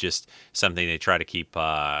this isn't just something they try to keep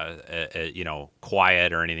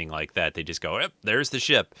quiet or anything like that. They just go, yep, there's the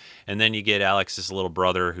ship, and then you get Alex's little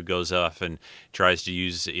brother who goes off and tries to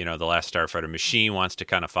use the last Starfighter machine, wants to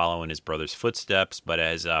kind of follow in his brother's footsteps, but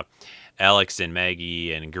as Alex and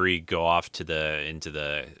Maggie and Grieg go off into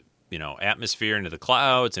the atmosphere, into the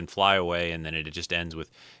clouds, and fly away, and then it just ends with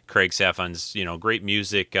Craig Safan's, great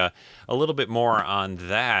music. A little bit more on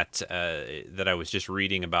that I was just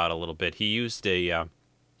reading about a little bit. He used a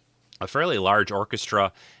fairly large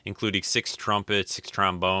orchestra, including 6 trumpets, 6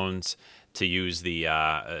 trombones, to use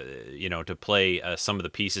to play some of the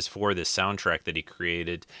pieces for this soundtrack that he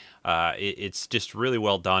created. It's just really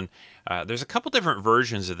well done. There's a couple different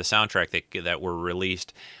versions of the soundtrack that were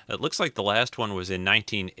released. It looks like the last one was in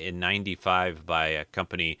 1995 by a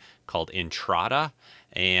company called Intrada,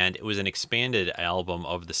 and it was an expanded album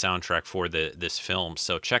of the soundtrack for this film.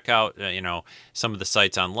 So check out some of the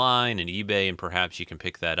sites online and eBay, and perhaps you can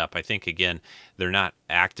pick that up. I think, again, they're not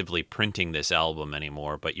actively printing this album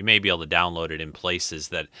anymore, but you may be able to download it in places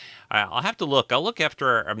that I'll have to look. I'll look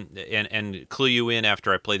after and clue you in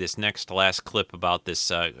after I play this last clip about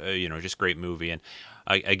this just great movie. And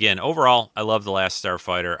again, overall, I love The Last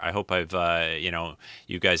Starfighter. I hope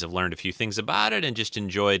you guys have learned a few things about it and just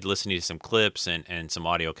enjoyed listening to some clips and some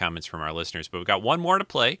audio comments from our listeners. But we've got one more to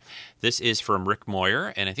play. This is from Rick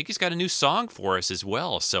Moyer, and I think he's got a new song for us as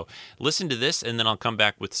well. So listen to this, and then I'll come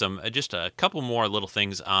back with some just a couple more little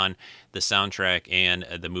things on the soundtrack and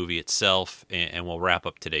the movie itself, and we'll wrap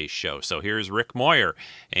up today's show. So here's Rick Moyer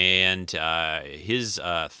and his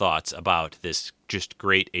thoughts about this just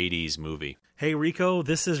great 80s movie. Hey, Rico,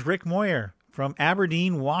 this is Rick Moyer from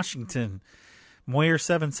Aberdeen, Washington.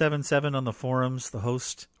 Moyer777 on the forums, the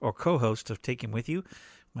host or co-host of Take Him With You.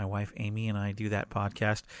 My wife, Amy, and I do that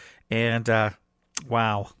podcast. And,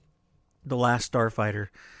 wow, The Last Starfighter.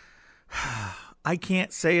 I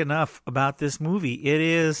can't say enough about this movie. It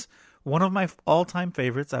is one of my all-time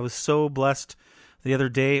favorites. I was so blessed the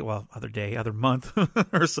other month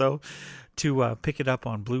or so, to pick it up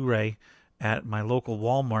on Blu-ray at my local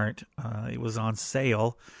Walmart. It was on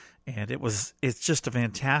sale, and it's just a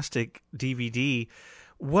fantastic DVD.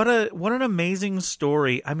 What an amazing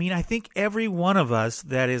story. I mean, I think every one of us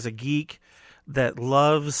that is a geek that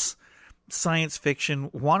loves science fiction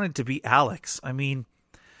wanted to be Alex. I mean,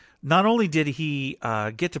 not only did he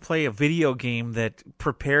get to play a video game that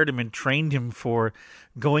prepared him and trained him for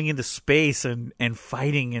going into space and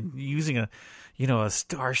fighting and using a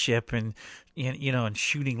starship and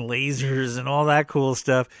shooting lasers and all that cool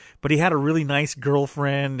stuff, but he had a really nice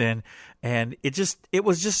girlfriend, and it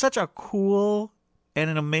was just such a cool and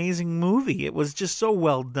an amazing movie. It was just so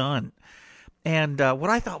well done. And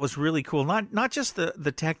what I thought was really cool, not just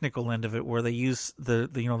the technical end of it, where they use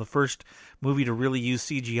the first movie to really use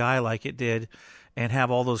CGI like it did and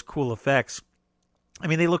have all those cool effects. I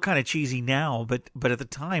mean, they look kind of cheesy now, but at the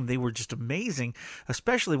time they were just amazing,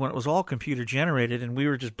 especially when it was all computer generated, and we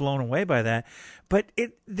were just blown away by that. But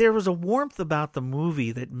there was a warmth about the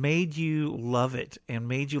movie that made you love it and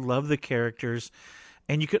made you love the characters.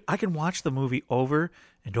 And I can watch the movie over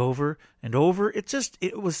and over and over. It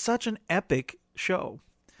was such an epic show.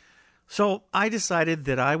 So I decided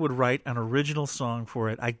that I would write an original song for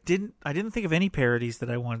it. I didn't think of any parodies that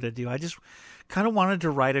I wanted to do. I just kind of wanted to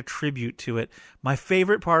write a tribute to it. My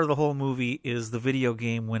favorite part of the whole movie is the video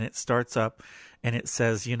game when it starts up and it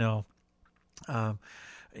says, greetings,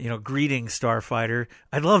 Starfighter.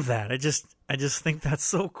 I love that. I just think that's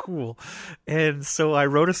so cool. And so I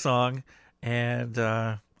wrote a song, and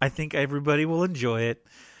I think everybody will enjoy it.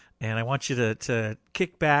 And I want you to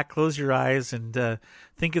kick back, close your eyes, and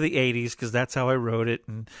think of the 80s, because that's how I wrote it.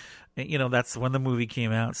 And that's when the movie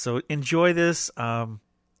came out. So enjoy this.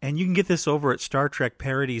 And you can get this over at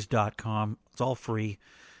StarTrekParodies.com. It's all free.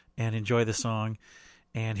 and enjoy the song.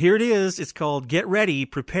 And here it is. It's called Get Ready,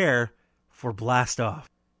 Prepare for Blast Off.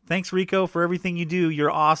 Thanks, Rico, for everything you do.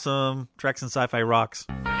 You're awesome. Treks and Sci-Fi rocks.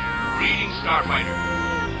 Greetings,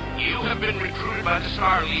 Starfighter. You have been recruited by the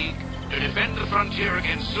Star League to defend the frontier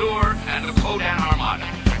against Zur and the Kodan Armada.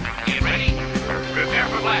 Get ready. Prepare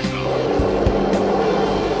for blast off.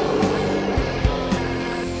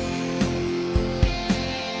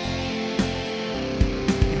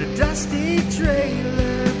 Dusty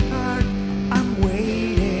trailer park, I'm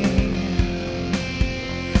waiting.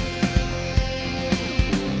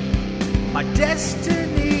 My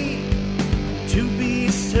destiny to be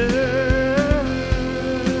served.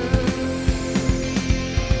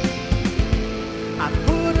 I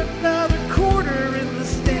put another quarter in the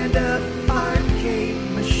stand-up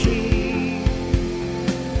arcade machine.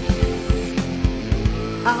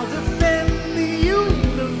 I'll defend the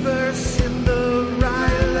universe in the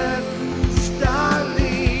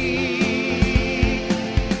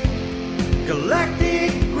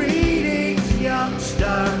Galactic greetings, young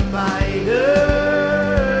starfighter.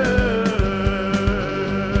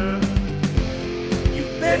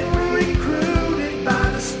 You've been recruited by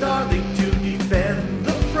the Starlink to defend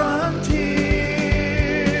the frontier,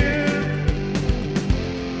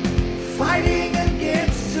 fighting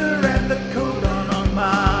against Zur and the Kodan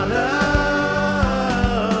Armada.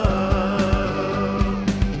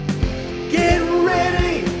 Get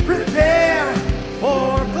ready, prepare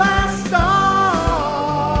for blast off.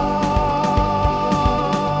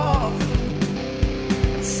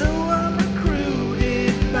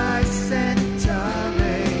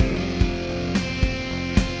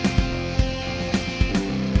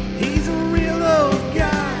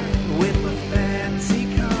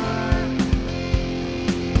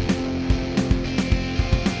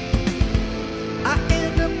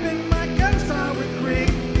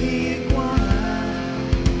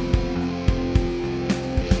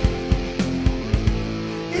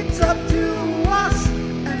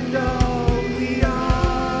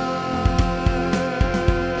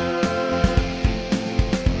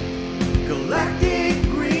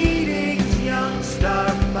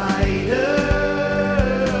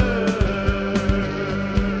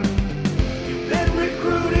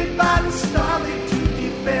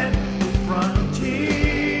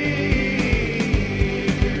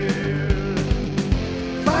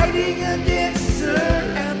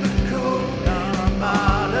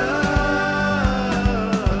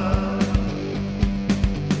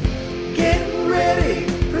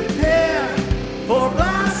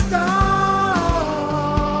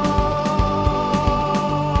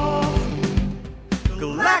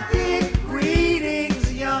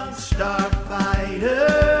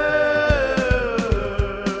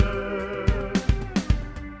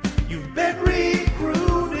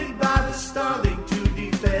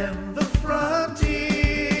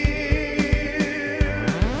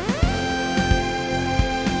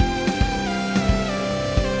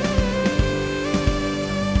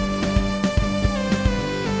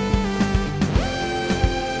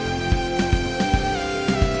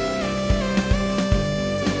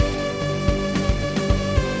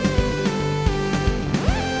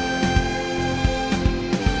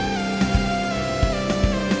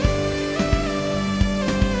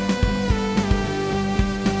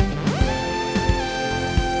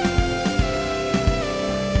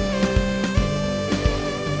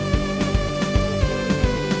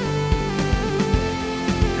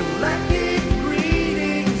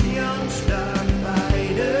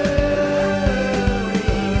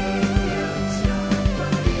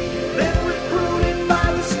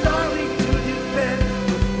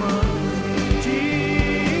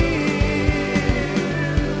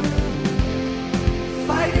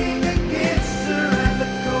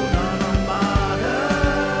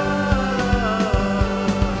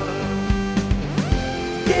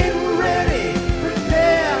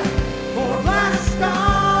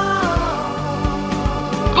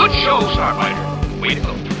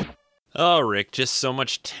 Oh, Rick, just so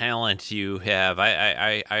much talent you have.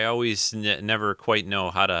 I always never quite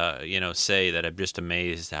know how to, say that I'm just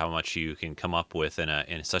amazed how much you can come up with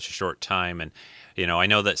in such a short time. And, I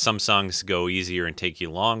know that some songs go easier and take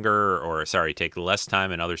you longer, take less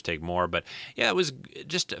time, and others take more. But yeah, it was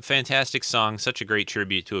just a fantastic song, such a great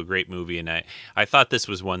tribute to a great movie. And I thought this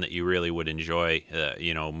was one that you really would enjoy,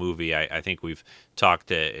 movie. I think we've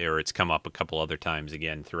talked or it's come up a couple other times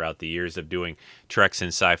again throughout the years of doing Treks in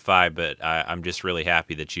Sci-Fi, but I'm just really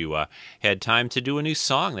happy that you had time to do a new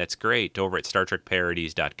song. That's great, over at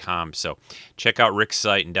StarTrekParodies.com. So check out Rick's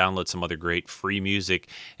site and download some other great free music,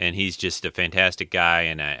 and he's just a fantastic fantastic guy,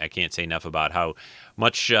 and I can't say enough about how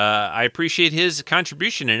much I appreciate his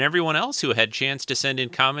contribution and everyone else who had a chance to send in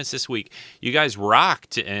comments this week. You guys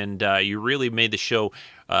rocked, and you really made the show,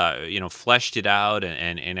 fleshed it out,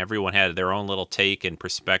 and everyone had their own little take and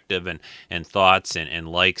perspective and thoughts and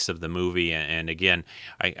likes of the movie. And again,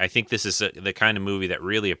 I think this is the kind of movie that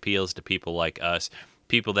really appeals to people like us.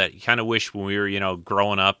 People that kind of wish when we were,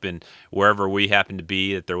 growing up and wherever we happened to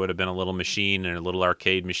be, that there would have been a little machine and a little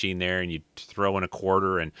arcade machine there, and you'd throw in a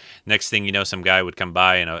quarter, and next thing you know, some guy would come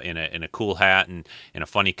by in a cool hat and in a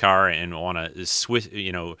funny car and want to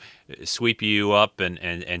sweep you up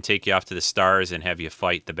and take you off to the stars and have you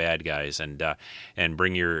fight the bad guys and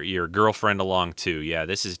bring your girlfriend along too. Yeah,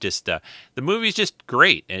 this is just the movie's just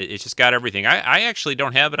great. It's just got everything. I actually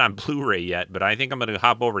don't have it on Blu-ray yet, but I think I'm going to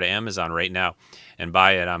hop over to Amazon right now and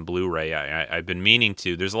buy it on Blu-ray. I've been meaning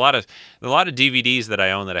to. There's a lot of DVDs that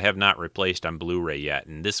I own that I have not replaced on Blu-ray yet,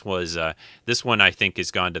 and this one I think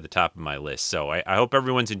has gone to the top of my list. So I hope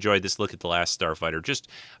everyone's enjoyed this look at The Last Starfighter. Just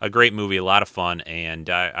a great movie, a lot of fun, and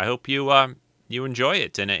I hope you enjoy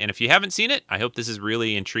it. And if you haven't seen it, I hope this has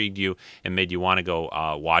really intrigued you and made you want to go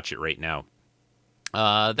watch it right now.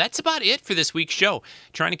 That's about it for this week's show.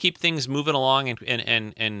 Trying to keep things moving along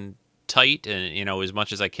and tight and as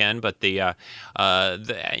much as I can, but there's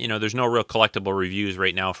no real collectible reviews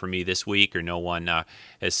right now for me this week, or no one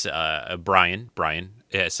has Brian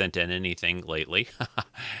has sent in anything lately.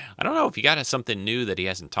 I don't know if he got something new that he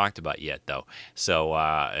hasn't talked about yet, though. So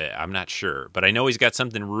I'm not sure. But I know he's got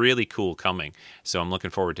something really cool coming. So I'm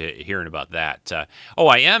looking forward to hearing about that.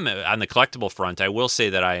 I am on the collectible front. I will say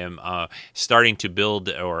that I am starting to build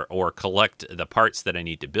or collect the parts that I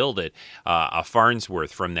need to build it. A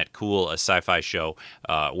Farnsworth from that cool sci-fi show,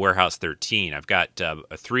 Warehouse 13. I've got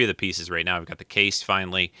 3 of the pieces right now. I've got the case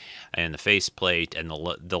finally, and the faceplate, and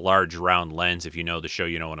the large round lens. If you know the show,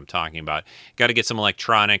 you know what I'm talking about. Got to get some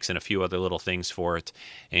electronics and a few other little things for it,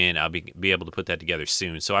 and I'll be able to put that together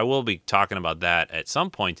soon. So I will be talking about that at some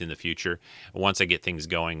point in the future once I get things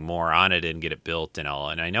going more on it and get it built and all.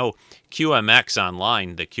 And I know QMX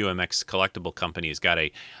Online, the QMX collectible company, has got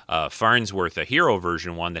a Farnsworth, a Hero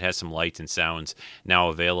version one that has some lights and sounds now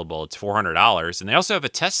available. It's $400, and they also have a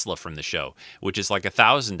Tesla from the show, which is like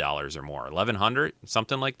 $1,000 or more, $1,100,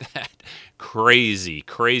 something like that. Crazy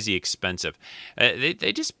expensive.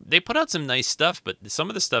 They put out some nice stuff, but some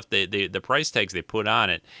of the stuff the price tags they put on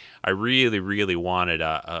it, I really wanted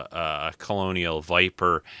a Colonial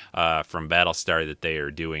Viper from Battlestar that they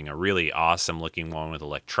are doing, a really awesome looking one with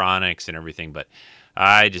electronics and everything, but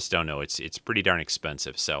I just don't know. It's pretty darn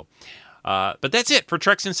expensive. So. But that's it for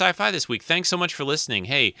Treks in Sci-Fi this week. Thanks so much for listening.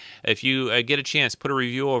 Hey, if you get a chance, put a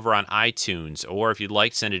review over on iTunes, or if you'd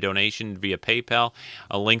like, send a donation via PayPal.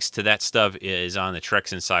 Links to that stuff is on the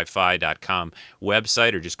treksinsci-fi.com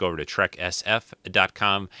website, or just go over to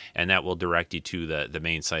treksf.com, and that will direct you to the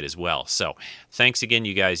main site as well. So thanks again,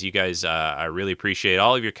 you guys. I really appreciate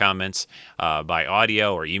all of your comments by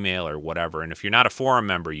audio or email or whatever. And if you're not a forum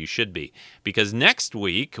member, you should be, because next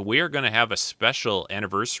week we are going to have a special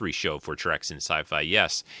anniversary show for Treks in Sci-Fi.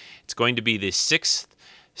 Yes, it's going to be the sixth.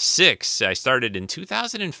 I started in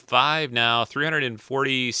 2005 now,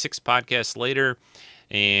 346 podcasts later,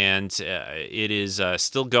 and it is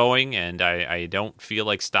still going, and I don't feel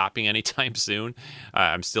like stopping anytime soon.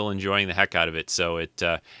 I'm still enjoying the heck out of it, so it's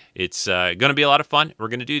going to be a lot of fun. We're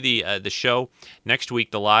going to do the show next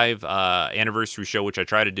week, the live anniversary show, which I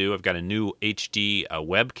try to do. I've got a new HD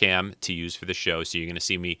webcam to use for the show, so you're going to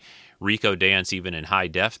see me Rico dance even in high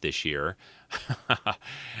def this year.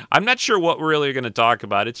 I'm not sure what we're really going to talk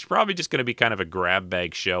about. It's probably just going to be kind of a grab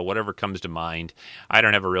bag show, whatever comes to mind. I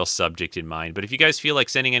don't have a real subject in mind, but if you guys feel like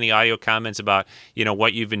sending any audio comments about,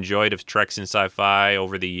 what you've enjoyed of Treks in Sci-Fi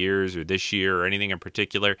over the years or this year or anything in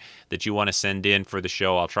particular that you want to send in for the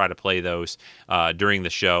show, I'll try to play those during the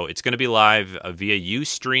show. It's going to be live via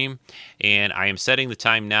Ustream, and I am setting the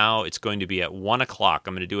time now. It's going to be at 1 o'clock.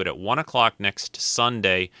 I'm going to do it at 1 o'clock next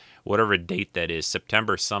Sunday, whatever date that is,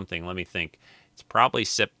 September something. Let me think. It's probably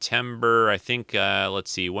September, I think, let's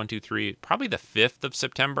see, 1, 2, 3, probably the 5th of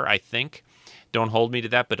September, I think. Don't hold me to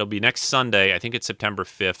that, but it'll be next Sunday. I think it's September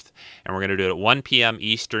 5th, and we're going to do it at 1 p.m.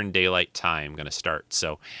 Eastern Daylight Time. I'm going to start.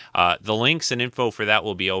 So the links and info for that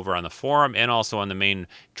will be over on the forum and also on the main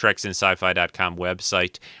treksinsci-fi.com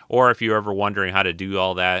website. Or if you're ever wondering how to do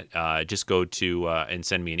all that, just go to and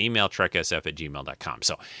send me an email, treksf@gmail.com.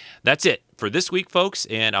 So that's it for this week, folks,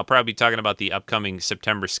 and I'll probably be talking about the upcoming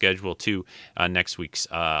September schedule too, next week's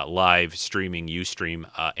live streaming Ustream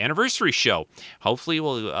anniversary show. Hopefully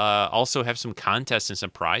we'll also have some contests and some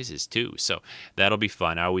prizes too. So that'll be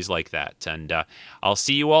fun. I always like that. And I'll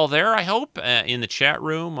see you all there, I hope, in the chat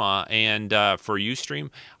room and for Ustream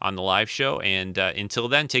on the live show. And until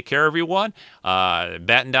then, take care, everyone.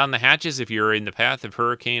 Batten down the hatches if you're in the path of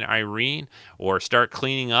Hurricane Irene, or start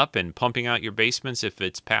cleaning up and pumping out your basements if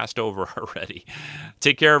it's passed over already.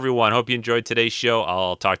 Take care, everyone. Hope you enjoyed today's show.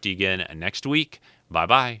 I'll talk to you again next week.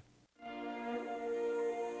 Bye-bye.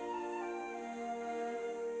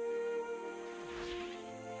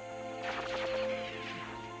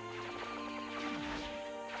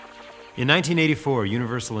 In 1984,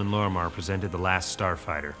 Universal and Lorimar presented The Last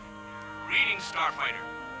Starfighter. Greetings, Starfighter.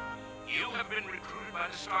 You have been recruited by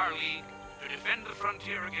the Star League to defend the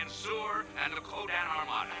frontier against Sur and the Kodan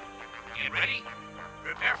Armada. Get ready?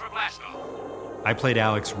 Prepare for blast off. I played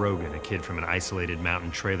Alex Rogan, a kid from an isolated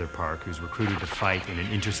mountain trailer park who's recruited to fight in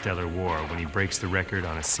an interstellar war when he breaks the record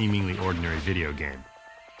on a seemingly ordinary video game.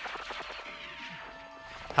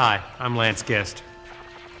 Hi, I'm Lance Guest.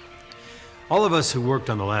 All of us who worked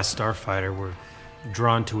on The Last Starfighter were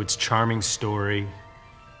drawn to its charming story,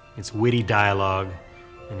 its witty dialogue,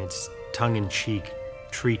 and its tongue-in-cheek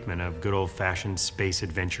treatment of good old-fashioned space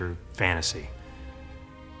adventure fantasy,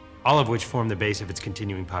 all of which form the base of its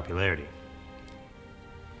continuing popularity.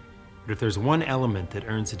 But if there's one element that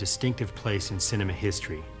earns a distinctive place in cinema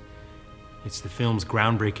history, it's the film's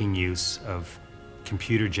groundbreaking use of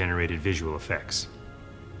computer-generated visual effects.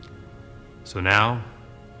 So now,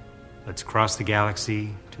 let's cross the galaxy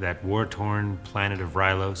to that war-torn planet of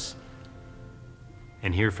Rylos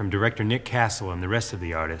and hear from director Nick Castle and the rest of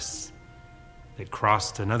the artists that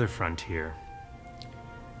crossed another frontier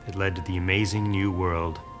that led to the amazing new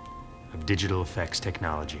world of digital effects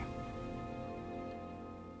technology.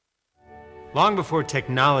 Long before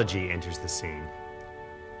technology enters the scene,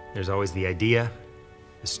 there's always the idea,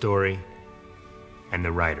 the story, and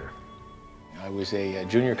the writer. I was a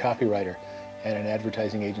junior copywriter at an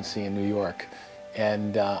advertising agency in New York,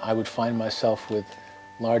 and I would find myself with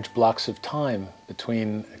large blocks of time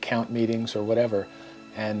between account meetings or whatever,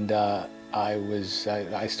 and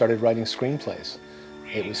I started writing screenplays.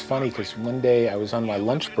 It was funny because one day I was on my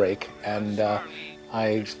lunch break and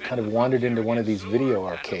I kind of wandered into one of these video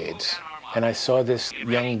arcades, and I saw this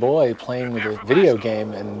young boy playing with a video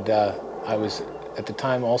game, and I was at the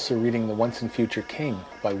time also reading The Once and Future King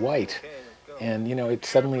by White. And, you know, it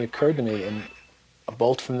suddenly occurred to me, in a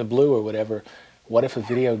bolt from the blue or whatever, what if a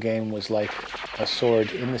video game was like a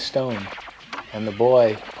sword in the stone, and the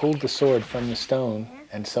boy pulled the sword from the stone,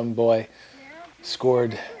 and some boy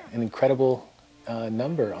scored an incredible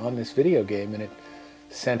number on this video game, and it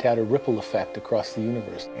sent out a ripple effect across the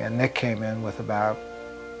universe. And Nick came in with about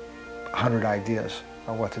 100 ideas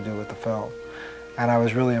on what to do with the film. And I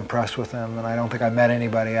was really impressed with him, and I don't think I met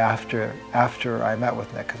anybody after I met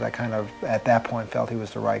with Nick, because I kind of, at that point, felt he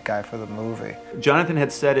was the right guy for the movie. Jonathan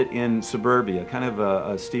had set it in suburbia, kind of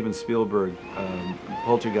a Steven Spielberg,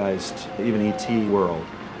 Poltergeist, even E.T. world,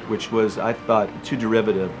 which was, I thought, too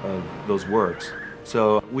derivative of those works.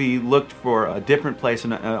 So we looked for a different place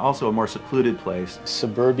and also a more secluded place.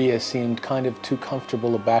 Suburbia seemed kind of too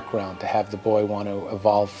comfortable a background to have the boy want to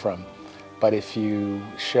evolve from. But if you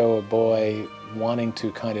show a boy wanting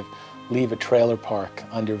to kind of leave a trailer park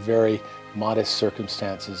under very modest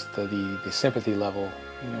circumstances, the sympathy level,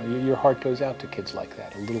 you know, your heart goes out to kids like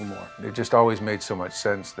that a little more. It just always made so much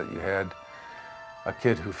sense that you had a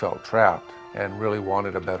kid who felt trapped and really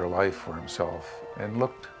wanted a better life for himself and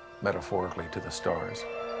looked metaphorically to the stars.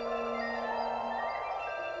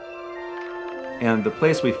 And the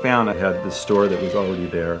place we found, it had the store that was already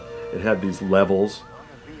there. It had these levels.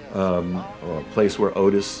 A place where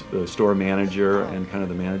Otis, the store manager and kind of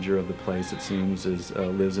the manager of the place, it seems,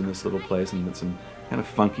 lives in this little place, and some kind of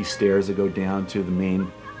funky stairs that go down to the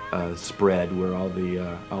main spread where all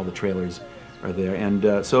the trailers are there.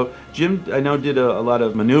 And so Jim, I know, did a lot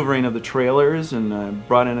of maneuvering of the trailers and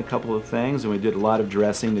brought in a couple of things, and we did a lot of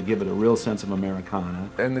dressing to give it a real sense of Americana.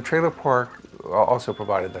 And the trailer park also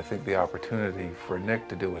provided, I think, the opportunity for Nick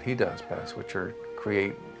to do what he does best, which are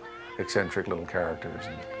create eccentric little characters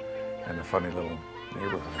and a funny little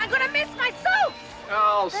neighborhood. I'm gonna miss my soup!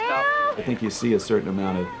 Oh, stop. I think you see a certain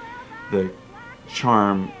amount of the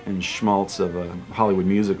charm and schmaltz of a Hollywood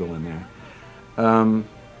musical in there,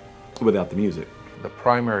 without the music. The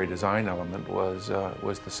primary design element was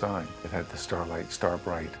the sign. It had the Starlight,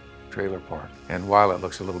 Starbright trailer park. And while it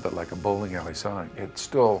looks a little bit like a bowling alley sign, it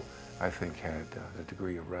still, I think, had a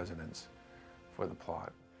degree of resonance for the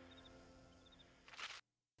plot.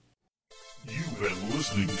 You've been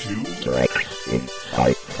listening to Treks in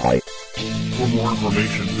Sci-Fi. For more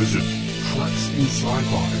information, visit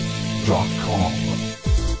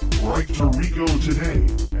TreksInSci-Fi.com. Right write to Rico today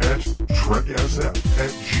at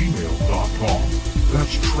treksf@gmail.com.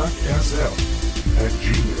 That's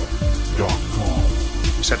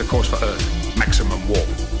treksf@gmail.com. Set a course for Earth. Maximum warp.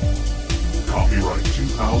 Copyright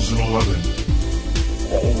 2011.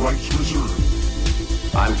 All rights reserved.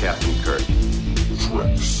 I'm Captain Kirk.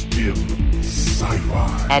 Treks in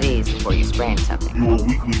Sci-Fi. At ease before you sprain something. Your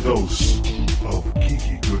weekly dose of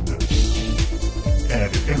geeky goodness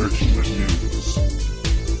and entertainment news.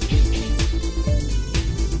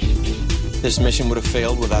 This mission would have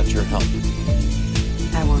failed without your help.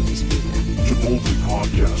 I won't dispute that. Chipotle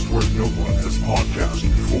podcast where no one has podcasted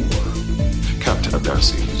before. Captain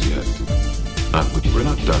Cardassians yet. We're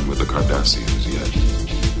not done with the Cardassians yet.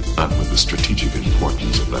 Not with the strategic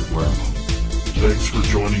importance of that world. Thanks for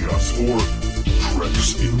joining us for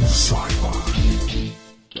Treks in Sci-Fi.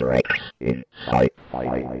 Treks in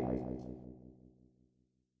Sci-Fi.